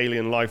some sort of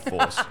alien life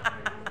force.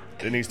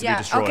 It needs to be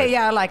destroyed. Okay,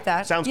 yeah, I like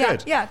that. Sounds Yeah,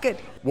 good. Yeah, good.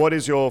 What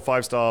is your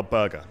 5-star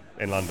burger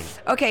in London?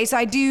 Okay, so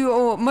I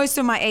do most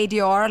of my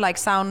ADR, like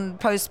sound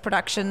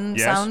post-production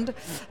Yes. sound,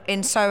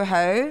 in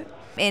Soho.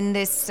 In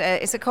this,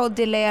 is it called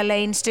Delia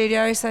Lane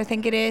Studios? I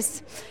think it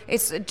is.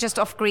 It's just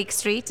off Greek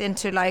Street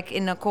into like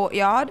in a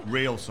courtyard.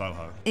 Real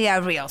Soho. Yeah,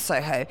 real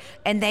Soho.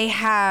 And they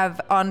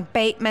have on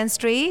Bateman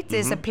Street,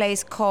 there's Mm-hmm. a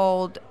place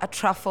called a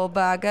Truffle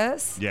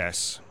Burgers.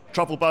 Yes.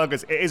 Truffle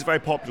burgers, it is very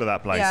popular,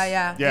 that place.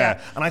 Yeah.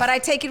 And But I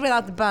take it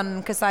without the bun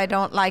because I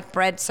don't like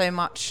bread so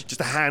much. just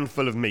a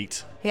handful of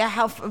meat.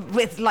 Yeah,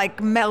 with like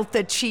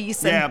melted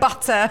cheese and Yeah,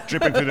 butter.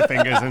 dripping through the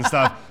fingers and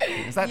stuff.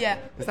 Is that Yeah.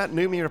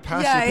 Noomi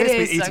Rapace? Yeah, She it appears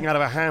to is. be eating out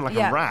of her hand like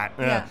Yeah, a rat.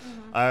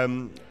 yeah.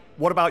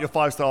 What about your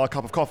 5-star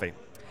cup of coffee?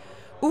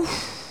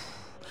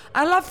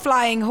 I love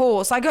Flying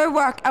Horse. I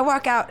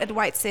work out at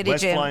White City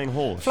Where's Gym. Flying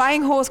Horse?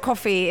 Flying Horse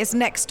Coffee is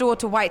next door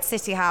to White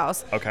City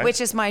House, Okay.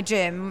 which is my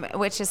gym.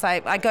 Which is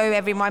like I go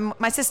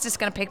my sister's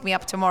gonna pick me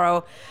up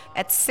tomorrow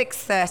at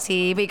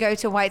 6:30. We go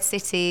to White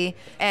City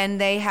and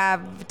they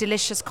have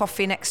delicious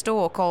coffee next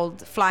door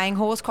called Flying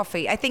Horse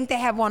Coffee. I think they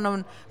have one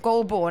on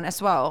Goulburn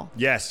as well.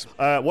 Yes.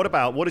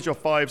 What is your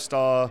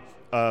 5-star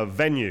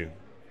venue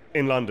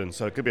in London?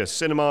 So it could be a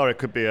cinema, it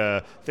could be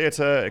a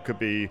theatre, it could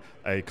be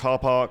a car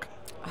park.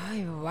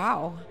 Oh,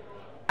 wow.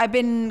 I've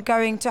been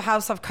going to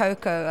House of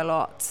Cocoa a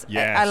lot.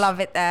 Yes. I love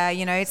it there.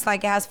 You know, it's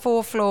like it has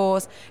 4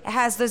 floors. It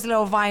has those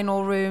little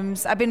vinyl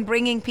rooms. I've been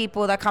bringing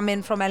people that come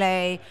in from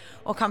LA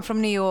or come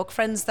from New York,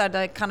 friends that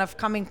are kind of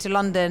coming to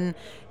London,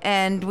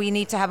 and we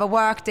need to have a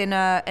work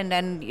dinner and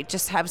then you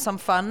just have some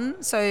fun.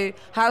 So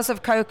House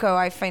of Cocoa,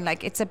 I find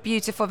like it's a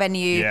beautiful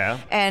venue. Yeah.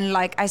 And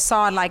like I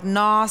saw like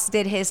Nas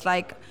did his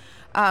like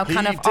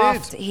kind of did.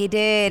 off. He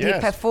did. Yes.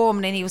 He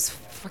performed and he was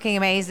fucking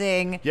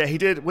amazing. Yeah, he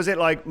did. Was it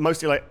like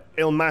mostly like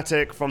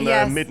Illmatic from the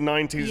Yes.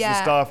 mid-90s Yeah, and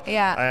stuff?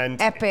 Yeah, And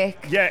epic.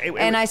 Yeah,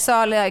 and I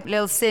saw like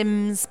Lil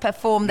Sims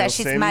perform that. Lil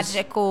She's Sims.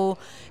 magical.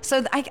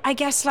 So I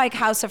guess like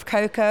House of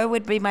Cocoa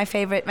would be my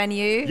favorite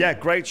venue. Yeah,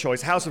 great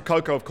choice. House of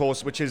Cocoa, of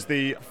course, which is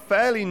the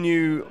fairly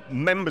new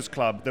members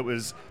club that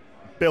was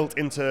built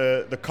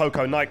into the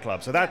Cocoa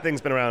nightclub. So that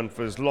thing's been around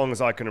for as long as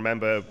I can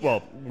remember,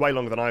 well, way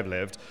longer than I've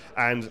lived.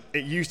 And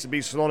it used to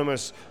be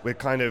synonymous with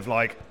kind of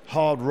like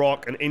hard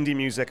rock and indie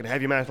music and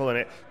heavy metal, and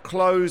it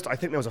closed. I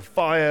think there was a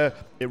fire,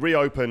 it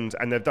reopened,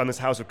 and they've done this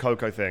House of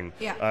Cocoa thing.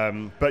 Yeah.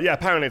 But yeah,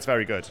 apparently it's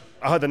very good.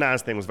 I heard the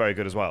Nas thing was very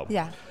good as well.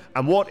 Yeah.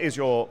 And what is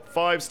your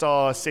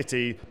 5-star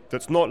city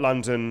that's not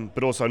London,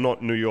 but also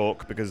not New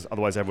York, because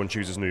otherwise everyone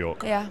chooses New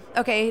York? Yeah.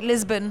 Okay,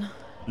 Lisbon.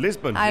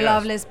 Lisbon, I yes.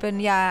 love Lisbon,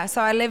 yeah. So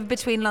I live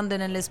between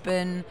London and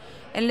Lisbon.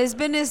 And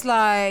Lisbon is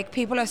like,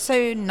 people are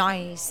so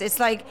nice. It's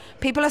like,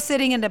 people are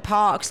sitting in the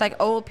parks, like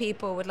old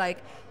people with like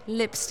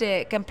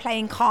lipstick and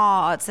playing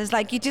cards. It's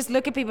like, you just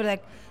look at people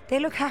like, they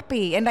look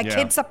happy. And like Yeah.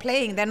 kids are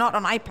playing, they're not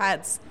on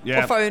iPads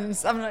Yeah. or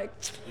phones. I'm like,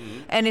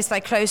 and it's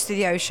like close to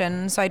the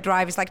ocean. So I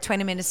drive, it's like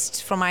 20 minutes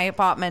from my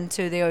apartment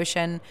to the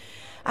ocean.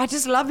 I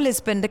just love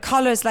Lisbon. The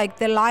colors, like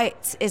the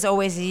light is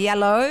always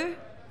yellow.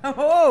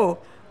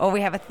 Oh,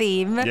 we have a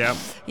theme. Yeah.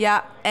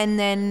 Yeah, and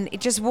then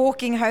just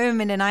walking home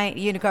in the night,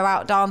 you go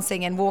out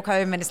dancing and walk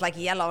home and it's like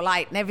yellow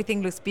light and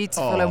everything looks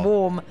beautiful and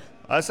warm.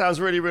 That sounds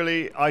really,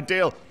 really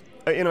ideal.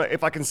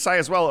 If I can say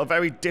as well, a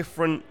very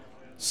different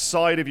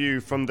side of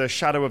you from the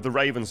Shadow of the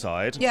Raven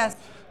side. Yes.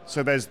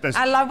 So there's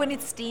I love when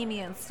it's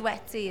steamy and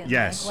sweaty and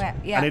yes, like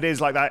wet. Yeah. and it is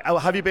like that. Oh,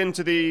 have you been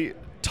to the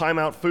Time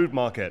Out Food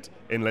Market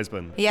in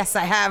Lisbon? Yes,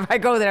 I have. I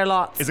go there a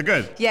lot. Is it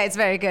good? Yeah, it's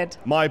very good.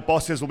 My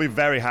bosses will be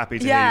very happy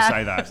to hear Yeah. you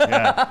say that.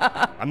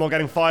 Yeah. I'm not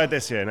getting fired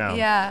this year now.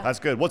 Yeah. That's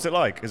good. What's it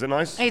like? Is it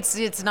nice?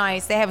 It's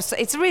nice. They have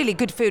it's really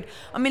good food.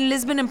 I mean,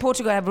 Lisbon and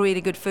Portugal have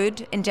really good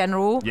food in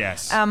general.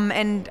 Yes.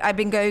 And I've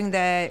been going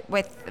there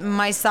with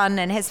my son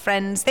and his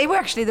friends. They were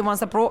actually the ones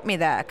that brought me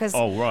there because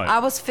Oh, right. I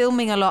was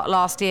filming a lot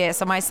last year.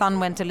 So my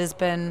son went to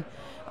Lisbon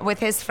with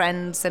his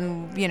friends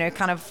and, you know,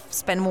 kind of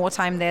spend more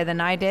time there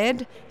than I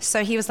did.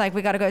 So he was like,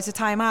 we got to go to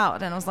Time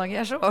Out. And I was like,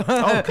 yeah, sure.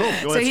 Oh,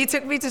 cool. So he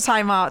took me to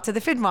Time Out, to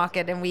the food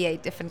market, and we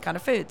ate different kind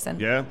of foods. And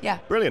Yeah?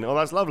 Brilliant. Oh,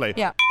 that's lovely.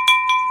 Yeah.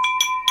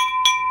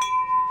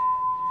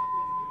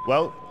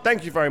 Well,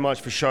 thank you very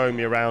much for showing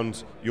me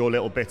around your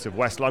little bit of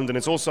West London.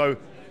 It's also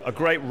a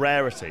great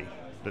rarity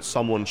that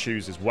someone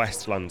chooses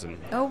West London.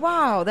 Oh,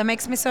 wow. That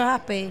makes me so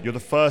happy. You're the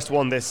first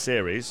one this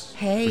series.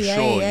 Hey, for hey,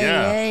 sure. hey,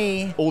 yeah.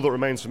 hey. All that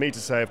remains for me to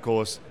say, of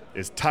course,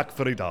 is tack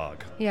for i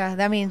dag. Yeah,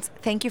 that means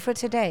thank you for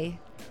today.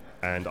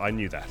 And I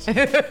knew that.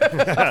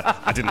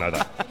 I didn't know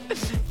that.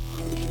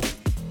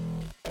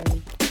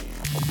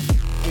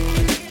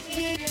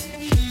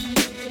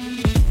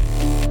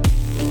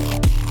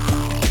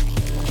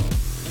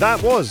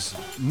 That was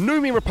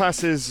Noomi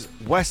Rapace's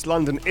West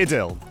London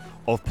idyll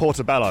of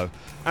Portobello.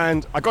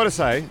 And I gotta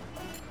say,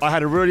 I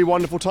had a really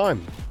wonderful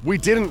time. We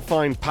didn't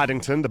find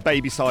Paddington, the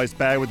baby-sized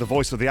bear with the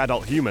voice of the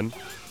adult human.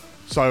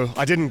 So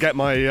I didn't get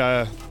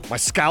my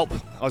scalp.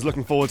 I was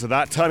looking forward to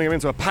that, turning him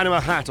into a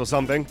Panama hat or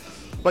something.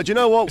 But you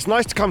know what? It's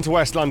nice to come to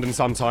West London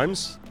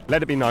sometimes.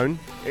 Let it be known.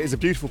 It is a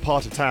beautiful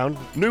part of town.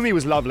 Noomi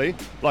was lovely,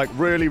 like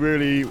really,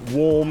 really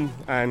warm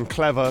and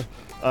clever.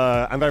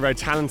 And very, very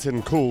talented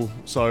and cool,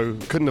 so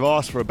couldn't have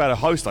asked for a better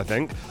host, I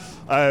think.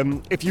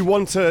 If you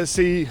want to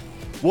see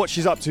what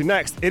she's up to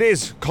next, it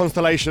is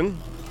Constellation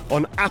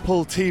on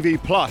Apple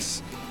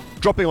TV+,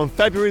 dropping on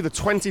February the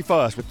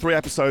 21st with 3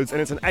 episodes, and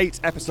it's an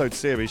 8-episode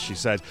series, she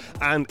said,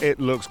 and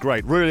it looks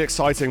great. Really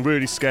exciting,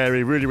 really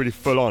scary, really, really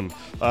full on.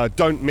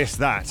 Don't miss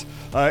that.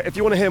 If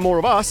you want to hear more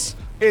of us,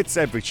 it's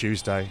every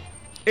Tuesday.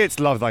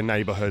 It's Love Thy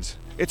Neighbourhood.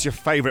 It's your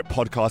favourite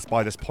podcast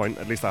by this point,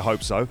 at least I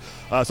hope so.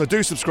 So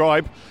do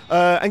subscribe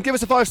and give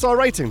us a 5-star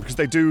rating because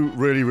they do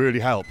really, really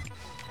help.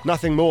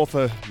 Nothing more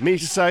for me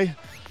to say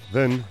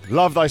than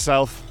love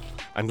thyself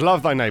and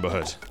love thy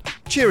neighbourhood.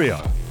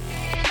 Cheerio.